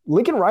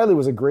Lincoln Riley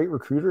was a great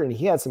recruiter, and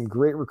he had some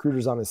great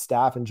recruiters on his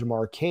staff, and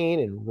Jamar Kane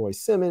and Roy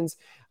Simmons,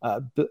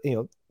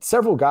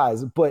 several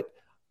guys. But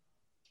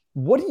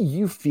what are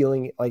you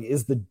feeling like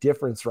is the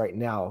difference right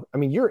now? I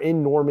mean, you're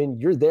in Norman,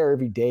 you're there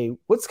every day.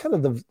 What's kind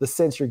of the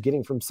sense you're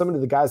getting from some of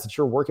the guys that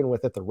you're working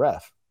with at the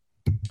Ref?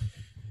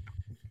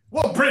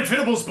 Well, Brent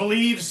Venables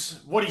believes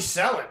what he's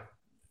selling.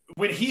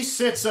 When he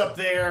sits up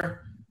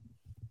there,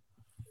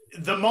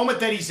 the moment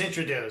that he's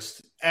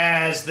introduced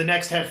as the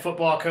next head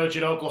football coach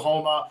at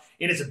Oklahoma,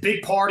 and it's a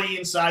big party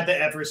inside the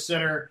Everest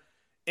Center,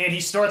 and he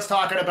starts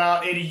talking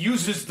about, and he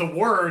uses the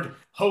word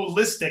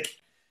holistic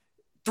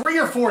 3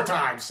 or 4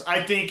 times,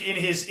 I think, in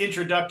his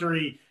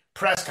introductory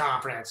press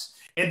conference.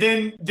 And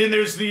then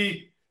there's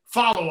the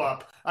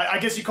follow-up. I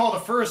guess you call the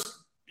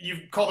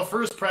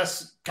first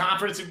press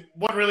conference. It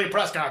wasn't really a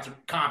press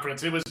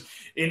conference. It was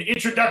an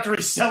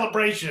introductory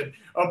celebration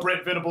of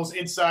Brent Venables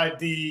inside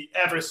the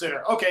Everest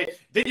Center. Okay,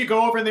 then you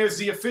go over and there's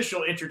the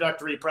official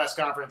introductory press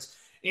conference.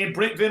 And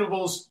Brent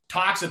Venables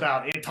talks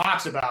about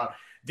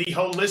the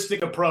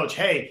holistic approach.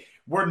 Hey,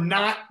 we're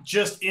not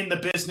just in the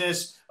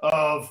business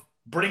of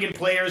bringing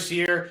players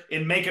here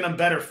and making them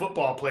better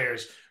football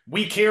players.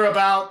 We care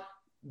about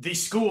the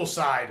school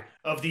side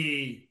of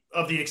the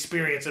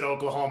experience at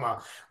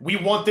Oklahoma. We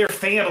want their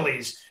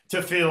families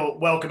to feel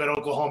welcome at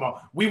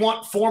Oklahoma. We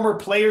want former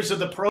players of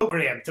the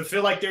program to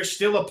feel like they're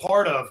still a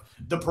part of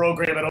the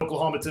program at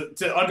Oklahoma,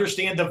 to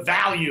understand the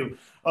value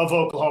of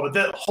Oklahoma,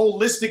 the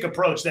holistic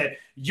approach that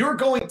you're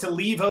going to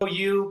leave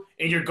OU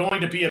and you're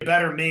going to be a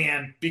better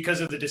man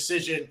because of the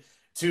decision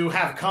to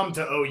have come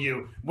to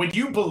OU. When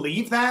you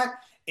believe that,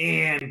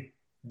 and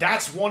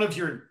that's one of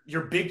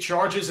your big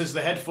charges as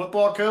the head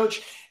football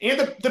coach,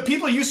 and the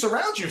people you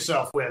surround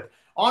yourself with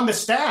on the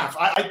staff.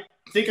 I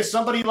think of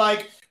somebody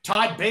like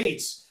Todd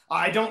Bates.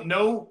 I don't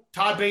know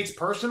Todd Bates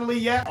personally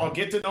yet. I'll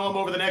get to know him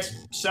over the next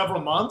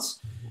several months.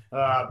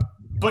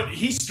 But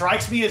he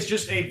strikes me as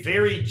just a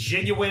very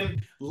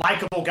genuine,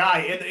 likable guy.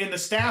 And the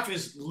staff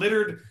is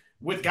littered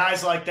with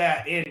guys like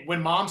that. And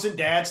when moms and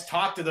dads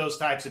talk to those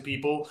types of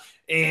people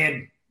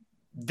and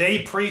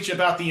they preach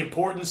about the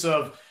importance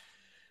of,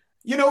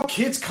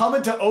 kids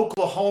coming to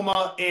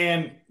Oklahoma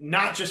and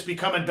not just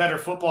becoming better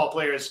football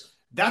players,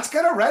 that's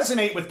going to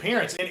resonate with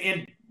parents.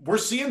 And we're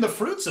seeing the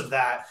fruits of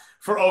that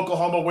for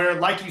Oklahoma, where,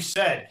 like you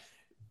said,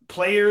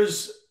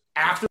 players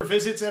after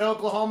visits at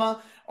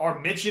Oklahoma are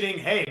mentioning,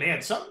 hey,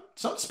 man, something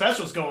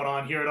special's going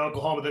on here at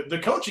Oklahoma. The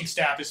coaching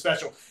staff is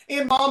special.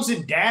 And moms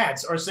and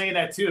dads are saying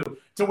that too,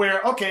 to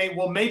where, okay,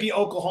 well, maybe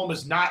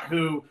Oklahoma's not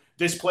who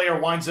this player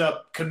winds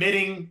up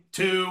committing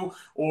to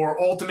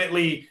or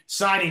ultimately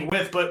signing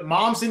with. But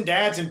moms and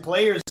dads and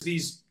players,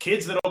 these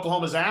kids that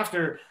Oklahoma's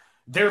after,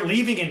 they're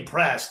leaving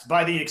impressed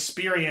by the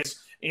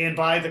experience and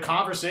by the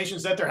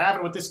conversations that they're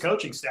having with this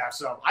coaching staff.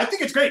 So I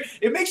think it's great.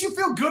 It makes you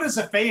feel good as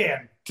a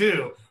fan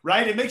too,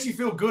 right? It makes you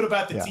feel good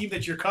about the team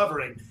that you're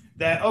covering,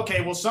 that, okay,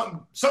 well,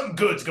 something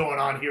good's going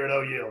on here at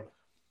OU.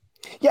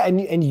 Yeah.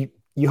 And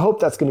you hope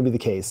that's going to be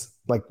the case.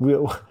 Like we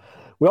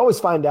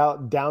always find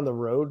out down the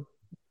road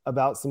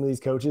about some of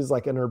these coaches,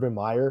 like an Urban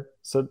Meyer.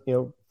 So,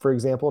 for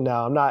example,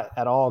 now I'm not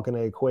at all going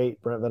to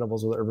equate Brent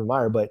Venables with Urban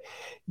Meyer, but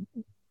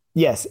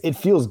Yes, it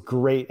feels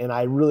great, and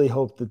I really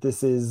hope that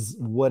this is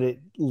what it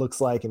looks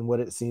like and what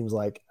it seems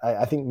like.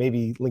 I think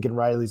maybe Lincoln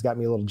Riley's got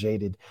me a little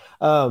jaded,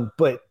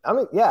 but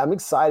I'm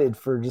excited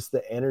for just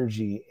the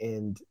energy.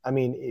 And I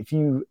mean, if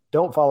you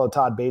don't follow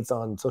Todd Bates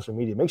on social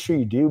media, make sure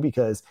you do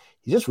because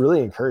he's just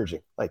really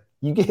encouraging. Like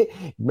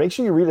make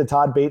sure you read a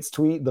Todd Bates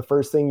tweet the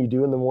first thing you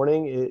do in the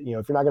morning. If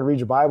you're not going to read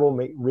your Bible,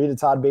 read a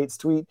Todd Bates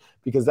tweet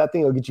because that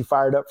thing will get you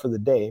fired up for the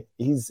day.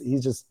 He's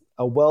just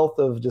a wealth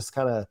of just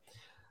kind of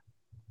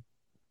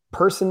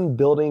person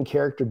building,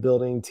 character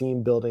building,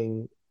 team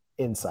building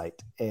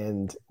insight.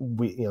 And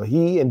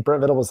he and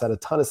Brent Venables had a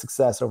ton of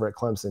success over at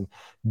Clemson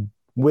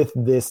with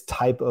this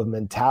type of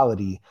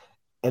mentality.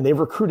 And they've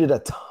recruited a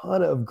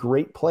ton of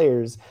great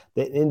players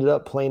that ended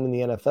up playing in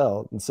the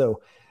NFL. And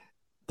so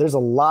there's a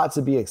lot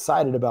to be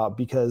excited about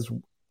because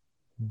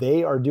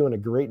they are doing a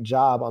great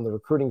job on the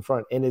recruiting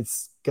front. And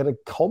it's going to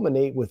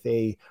culminate with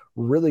a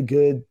really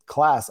good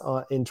class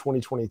in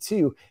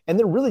 2022. And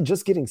they're really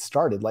just getting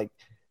started. Like,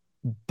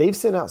 they've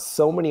sent out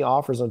so many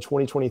offers on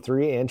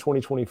 2023 and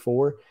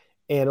 2024.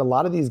 And a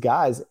lot of these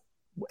guys,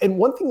 and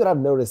one thing that I've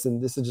noticed, and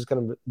this is just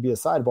going to be a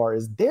sidebar,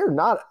 is they're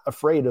not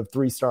afraid of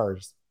 3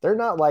 stars. They're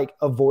not like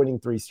avoiding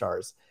 3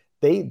 stars.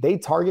 They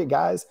target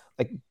guys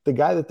like the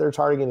guy that they're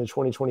targeting in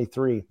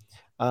 2023.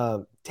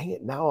 Dang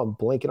it. Now I'm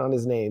blanking on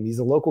his name. He's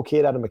a local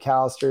kid out of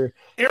McAlester.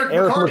 Eric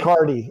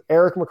McCarty.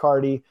 Eric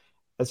McCarty.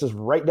 That's just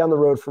right down the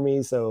road for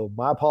me. So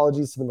my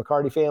apologies to the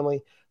McCarty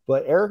family,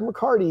 but Eric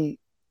McCarty,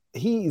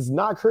 he's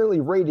not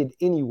currently rated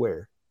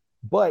anywhere,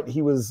 but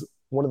he was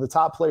one of the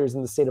top players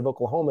in the state of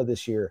Oklahoma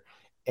this year.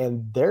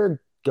 And they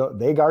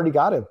already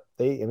got him.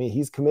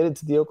 He's committed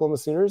to the Oklahoma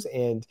Sooners,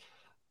 and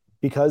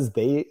because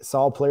they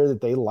saw a player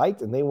that they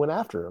liked and they went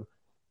after him.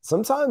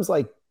 Sometimes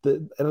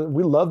and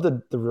we love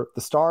the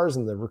stars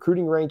and the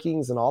recruiting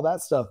rankings and all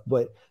that stuff,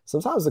 but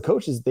sometimes the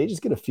coaches, they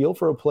just get a feel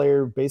for a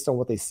player based on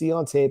what they see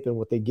on tape and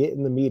what they get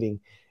in the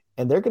meeting.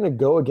 And they're going to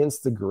go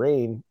against the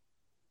grain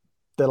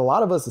that a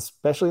lot of us,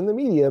 especially in the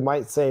media,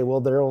 might say,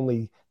 well, they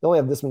only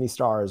have this many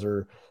stars,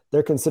 or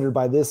they're considered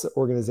by this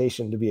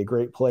organization to be a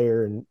great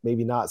player and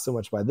maybe not so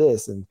much by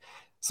this. And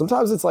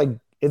sometimes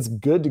it's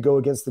good to go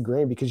against the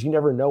grain because you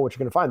never know what you're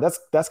going to find.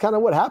 That's kind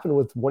of what happened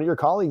with one of your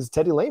colleagues,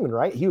 Teddy Lehman,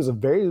 right? He was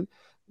a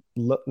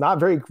not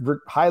very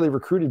highly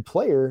recruited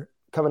player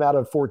coming out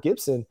of Fort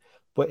Gibson,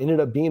 but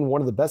ended up being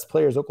one of the best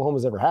players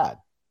Oklahoma's ever had.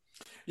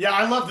 Yeah,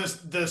 I love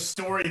the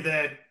story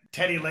that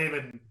Teddy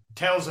Lehman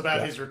tells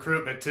about his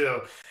recruitment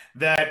too,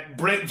 that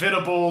Brent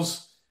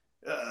Venables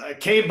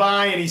came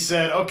by and he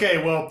said,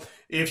 okay, well,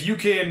 if you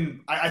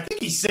can, I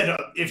think he said,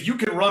 if you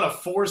can run a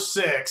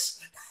 4.6,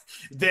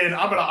 then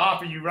I'm going to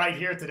offer you right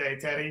here today,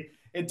 Teddy.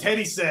 And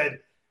Teddy said,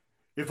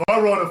 if I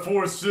run a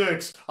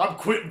 4.6, I'm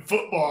quitting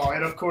football.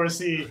 And of course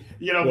he,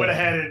 went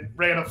ahead and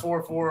ran a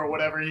 4.4 or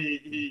whatever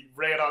he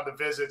ran on the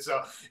visit.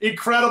 So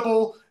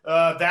incredible,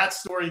 that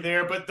story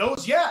there. But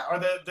those, are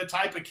the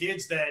type of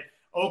kids that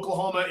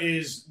Oklahoma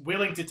is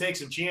willing to take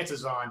some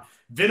chances on.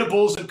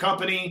 Venables and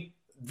company,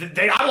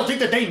 I don't think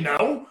that they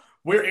know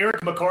where Eric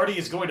McCarty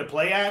is going to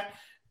play at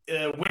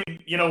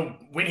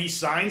when he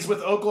signs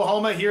with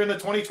Oklahoma here in the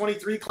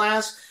 2023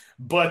 class.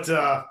 But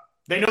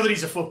they know that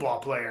he's a football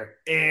player,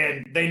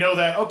 and they know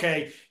that,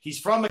 okay, he's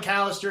from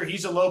McAlester,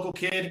 he's a local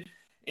kid.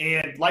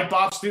 And like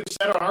Bob Stoops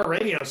said on our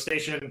radio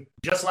station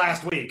just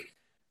last week,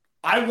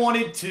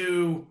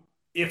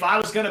 if I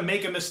was going to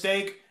make a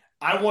mistake,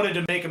 I wanted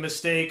to make a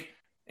mistake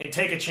and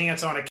take a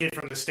chance on a kid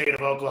from the state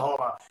of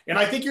Oklahoma. And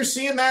I think you're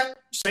seeing that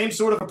same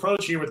sort of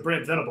approach here with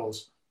Brent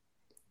Venables.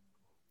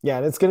 Yeah,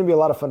 and it's going to be a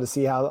lot of fun to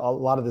see how a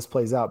lot of this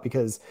plays out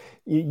because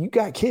you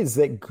got kids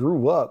that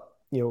grew up,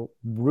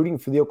 rooting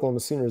for the Oklahoma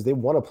Sooners. They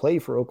want to play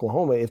for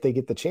Oklahoma if they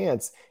get the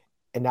chance,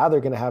 and now they're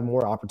going to have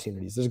more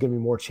opportunities. There's going to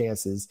be more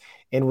chances,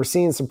 and we're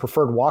seeing some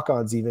preferred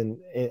walk-ons even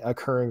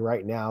occurring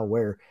right now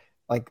where,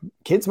 like,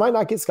 kids might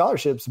not get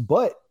scholarships,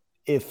 but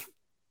if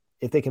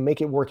they can make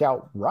it work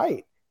out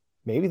right,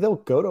 maybe they'll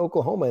go to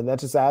Oklahoma, and that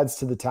just adds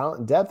to the talent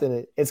and depth,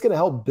 and it's going to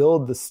help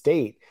build the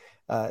state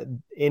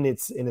in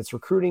its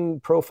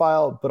recruiting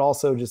profile, but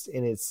also just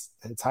in its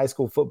high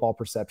school football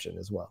perception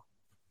as well.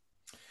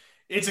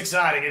 It's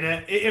exciting,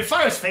 and it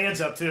fires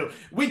fans up too.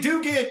 We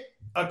do get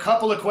a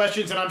couple of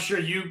questions, and I'm sure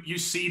you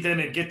see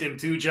them and get them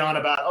too, John,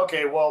 about,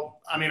 okay,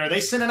 well, are they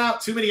sending out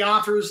too many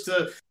offers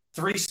to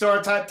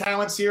 3-star type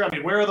talents here?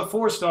 Where are the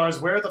 4 stars?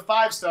 Where are the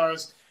 5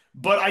 stars?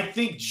 But I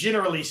think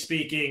generally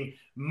speaking,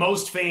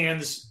 most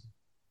fans,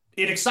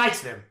 it excites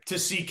them to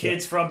see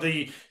kids from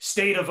the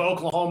state of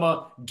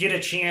Oklahoma get a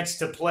chance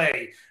to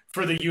play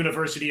for the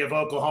University of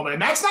Oklahoma.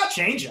 And that's not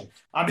changing.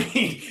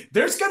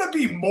 There's going to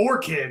be more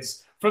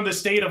kids from the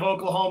state of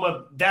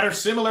Oklahoma that are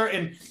similar.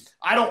 And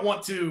I don't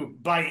want to,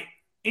 by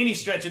any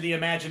stretch of the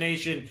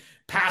imagination,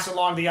 pass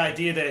along the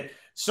idea that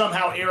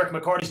somehow Eric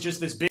McCarty's just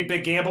this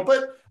big gamble.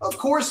 But of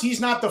course, he's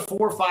not the 4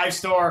 or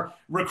 5-star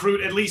recruit,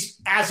 at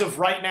least as of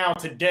right now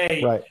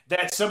today, right,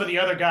 that some of the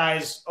other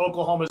guys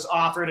Oklahoma's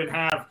offered and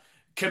have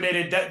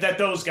committed that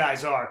those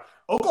guys are.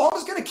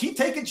 Oklahoma's going to keep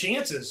taking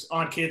chances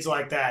on kids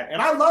like that.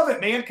 And I love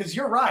it, man, because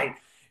you're right.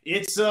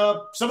 it's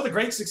some of the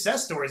great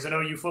success stories in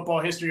OU football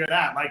history are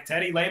that, like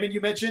Teddy Lehman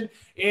you mentioned,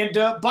 and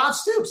Bob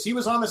Stoops. He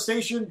was on the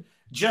station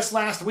just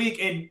last week,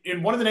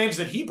 and one of the names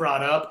that he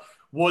brought up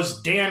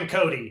was Dan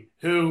Cody,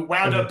 who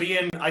wound up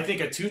being, I think,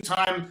 a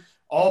two-time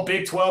All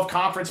Big 12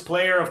 conference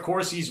player. Of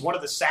course, he's one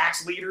of the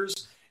sacks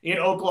leaders in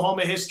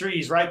Oklahoma history.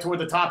 He's right toward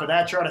the top of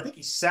that chart. I think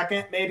he's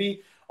second,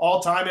 maybe,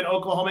 all-time in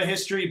Oklahoma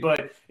history.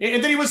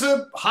 And then he was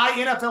a high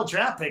NFL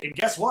draft pick. And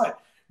guess what?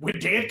 When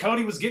Dan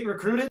Cody was getting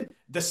recruited,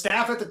 the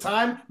staff at the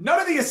time, none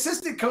of the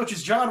assistant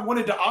coaches, John,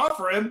 wanted to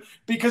offer him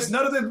because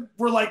none of them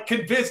were like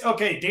convinced,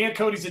 okay, Dan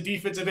Cody's a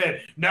defensive end.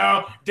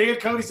 No, Dan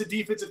Cody's a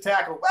defensive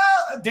tackle.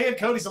 Well, Dan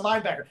Cody's a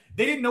linebacker.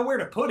 They didn't know where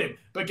to put him.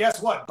 But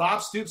guess what?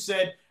 Bob Stoops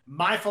said,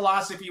 my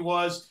philosophy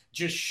was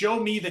just show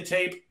me the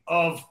tape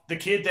of the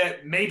kid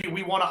that maybe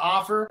we want to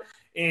offer.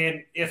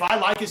 And if I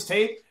like his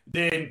tape,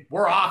 then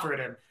we're offering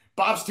him.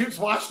 Bob Stoops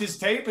watched his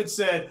tape and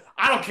said,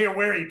 I don't care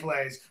where he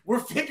plays. We're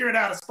figuring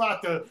out a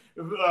spot of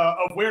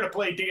where to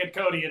play Dan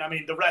Cody. And, I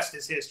mean, the rest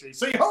is history.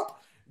 So you hope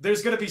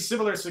there's going to be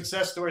similar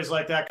success stories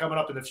like that coming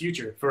up in the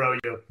future for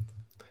OU.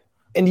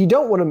 And you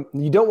don't want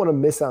to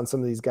miss on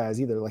some of these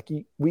guys either. Like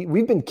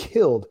we've been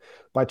killed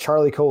by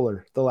Charlie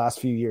Kohler the last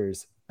few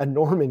years, a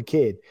Norman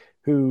kid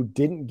who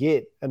didn't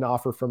get an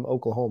offer from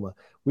Oklahoma.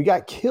 We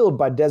got killed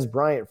by Des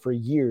Bryant for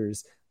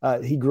years.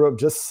 He grew up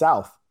just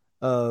south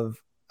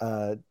of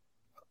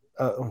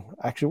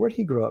actually, where did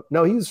he grow up?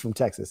 No, he was from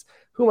Texas.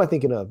 Who am I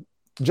thinking of?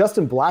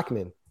 Justin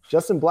Blackman,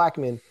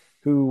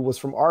 who was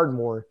from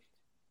Ardmore.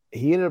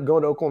 He ended up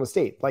going to Oklahoma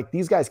State. Like,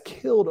 these guys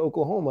killed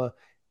Oklahoma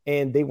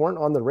and they weren't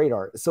on the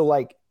radar. So,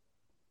 like,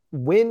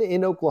 when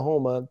in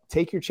Oklahoma,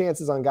 take your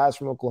chances on guys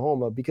from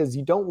Oklahoma, because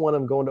you don't want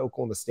them going to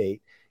Oklahoma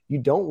State. You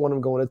don't want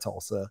them going to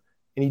Tulsa,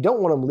 and you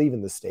don't want them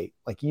leaving the state.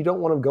 Like, you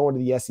don't want them going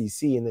to the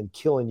SEC and then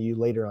killing you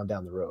later on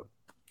down the road.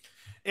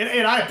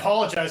 And I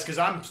apologize because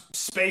I'm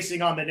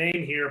spacing on the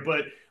name here,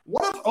 but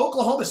one of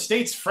Oklahoma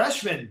State's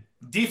freshman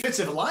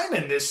defensive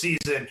linemen this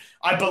season,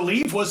 I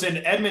believe, was an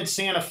Edmond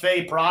Santa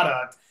Fe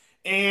product.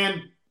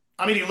 And,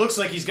 I mean, he looks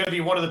like he's going to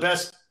be one of the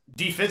best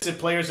defensive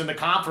players in the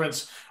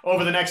conference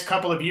over the next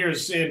couple of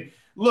years. And,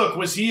 look,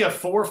 was he a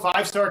 4- or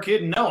 5-star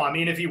kid? No. I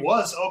mean, if he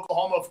was,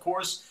 Oklahoma, of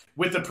course,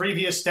 with the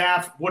previous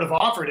staff would have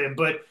offered him.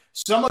 But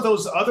some of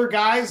those other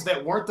guys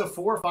that weren't the 4-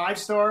 or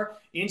 5-star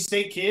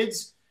in-state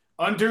kids –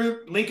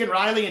 under Lincoln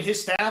Riley and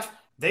his staff,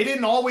 they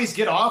didn't always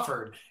get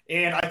offered.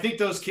 And I think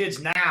those kids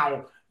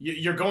now,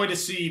 you're going to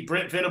see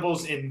Brent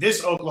Venables in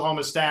this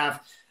Oklahoma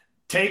staff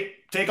take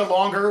a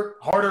longer,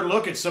 harder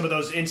look at some of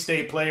those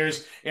in-state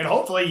players. And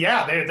hopefully,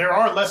 yeah, there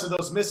are less of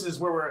those misses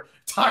where we're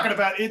talking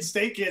about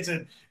in-state kids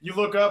and you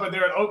look up and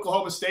they're at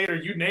Oklahoma State or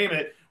you name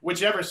it,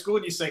 whichever school,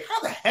 and you say,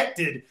 how the heck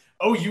did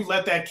OU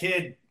let that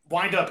kid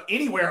wind up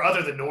anywhere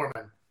other than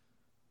Norman?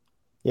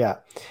 Yeah.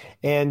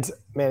 And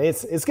man,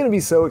 it's going to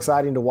be so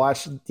exciting to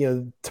watch,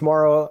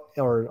 tomorrow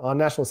or on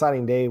National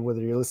Signing Day,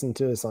 whether you're listening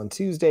to us on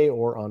Tuesday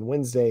or on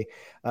Wednesday,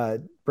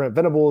 Brent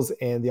Venables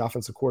and the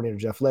offensive coordinator,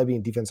 Jeff Lebby,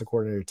 and defensive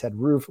coordinator, Ted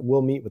Roof,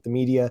 will meet with the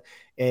media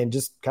and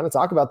just kind of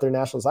talk about their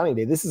National Signing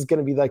Day. This is going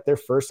to be like their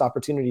first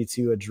opportunity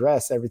to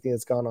address everything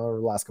that's gone on over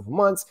the last couple of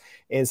months.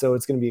 And so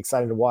it's going to be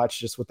exciting to watch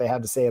just what they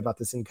have to say about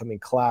this incoming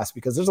class,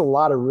 because there's a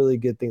lot of really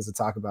good things to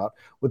talk about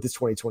with this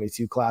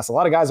 2022 class. A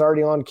lot of guys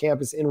already on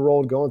campus,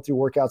 enrolled, going through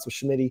workouts with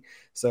Schmitty.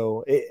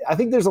 So I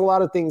think there's a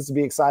lot of things to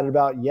be excited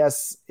about.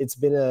 Yes, it's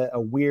been a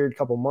weird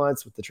couple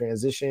months with the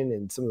transition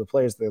and some of the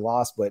players that they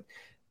lost, but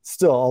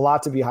still a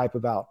lot to be hype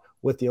about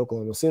with the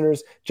Oklahoma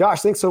Sooners.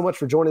 Josh, thanks so much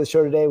for joining the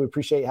show today. We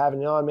appreciate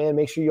having you on, man.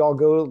 Make sure you all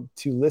go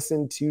to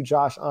listen to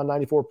Josh on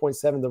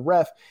 94.7 The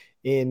Ref.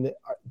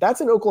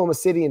 That's in Oklahoma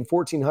City and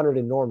 1400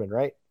 in Norman,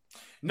 right?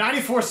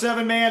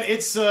 94.7, man.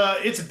 It's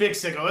a big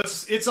signal.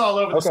 It's all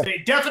over the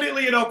state.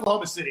 Definitely in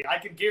Oklahoma City. I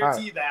can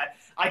guarantee that.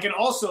 I can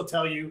also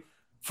tell you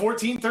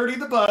 1430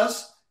 The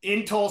Buzz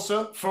in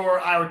Tulsa for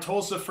our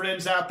Tulsa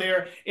friends out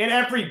there. And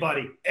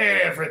everybody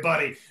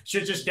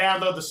should just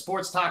download the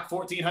Sports Talk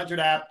 1400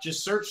 app.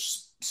 Just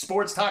search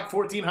Sports Talk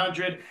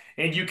 1400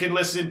 and you can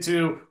listen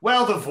to,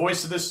 the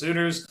voice of the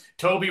Sooners,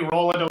 Toby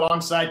Rowland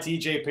alongside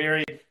TJ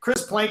Perry,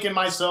 Chris Plank and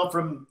myself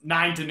from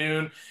 9 to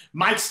noon,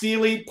 Mike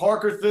Steely,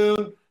 Parker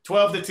Thune,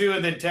 12 to 2,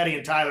 and then Teddy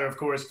and Tyler, of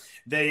course,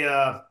 they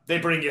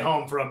bring you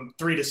home from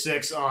 3 to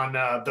 6 on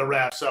the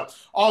Ref. So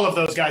all of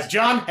those guys.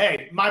 John,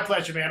 hey, my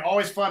pleasure, man.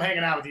 Always fun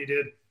hanging out with you,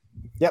 dude.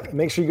 Yep.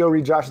 Make sure you go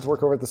read Josh's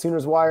work over at the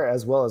Sooners Wire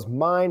as well as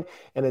mine.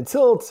 And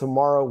until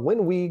tomorrow,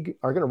 when we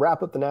are going to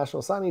wrap up the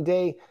National Signing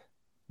Day,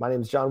 my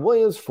name is John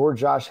Williams for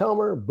Josh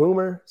Helmer.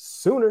 Boomer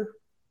Sooner.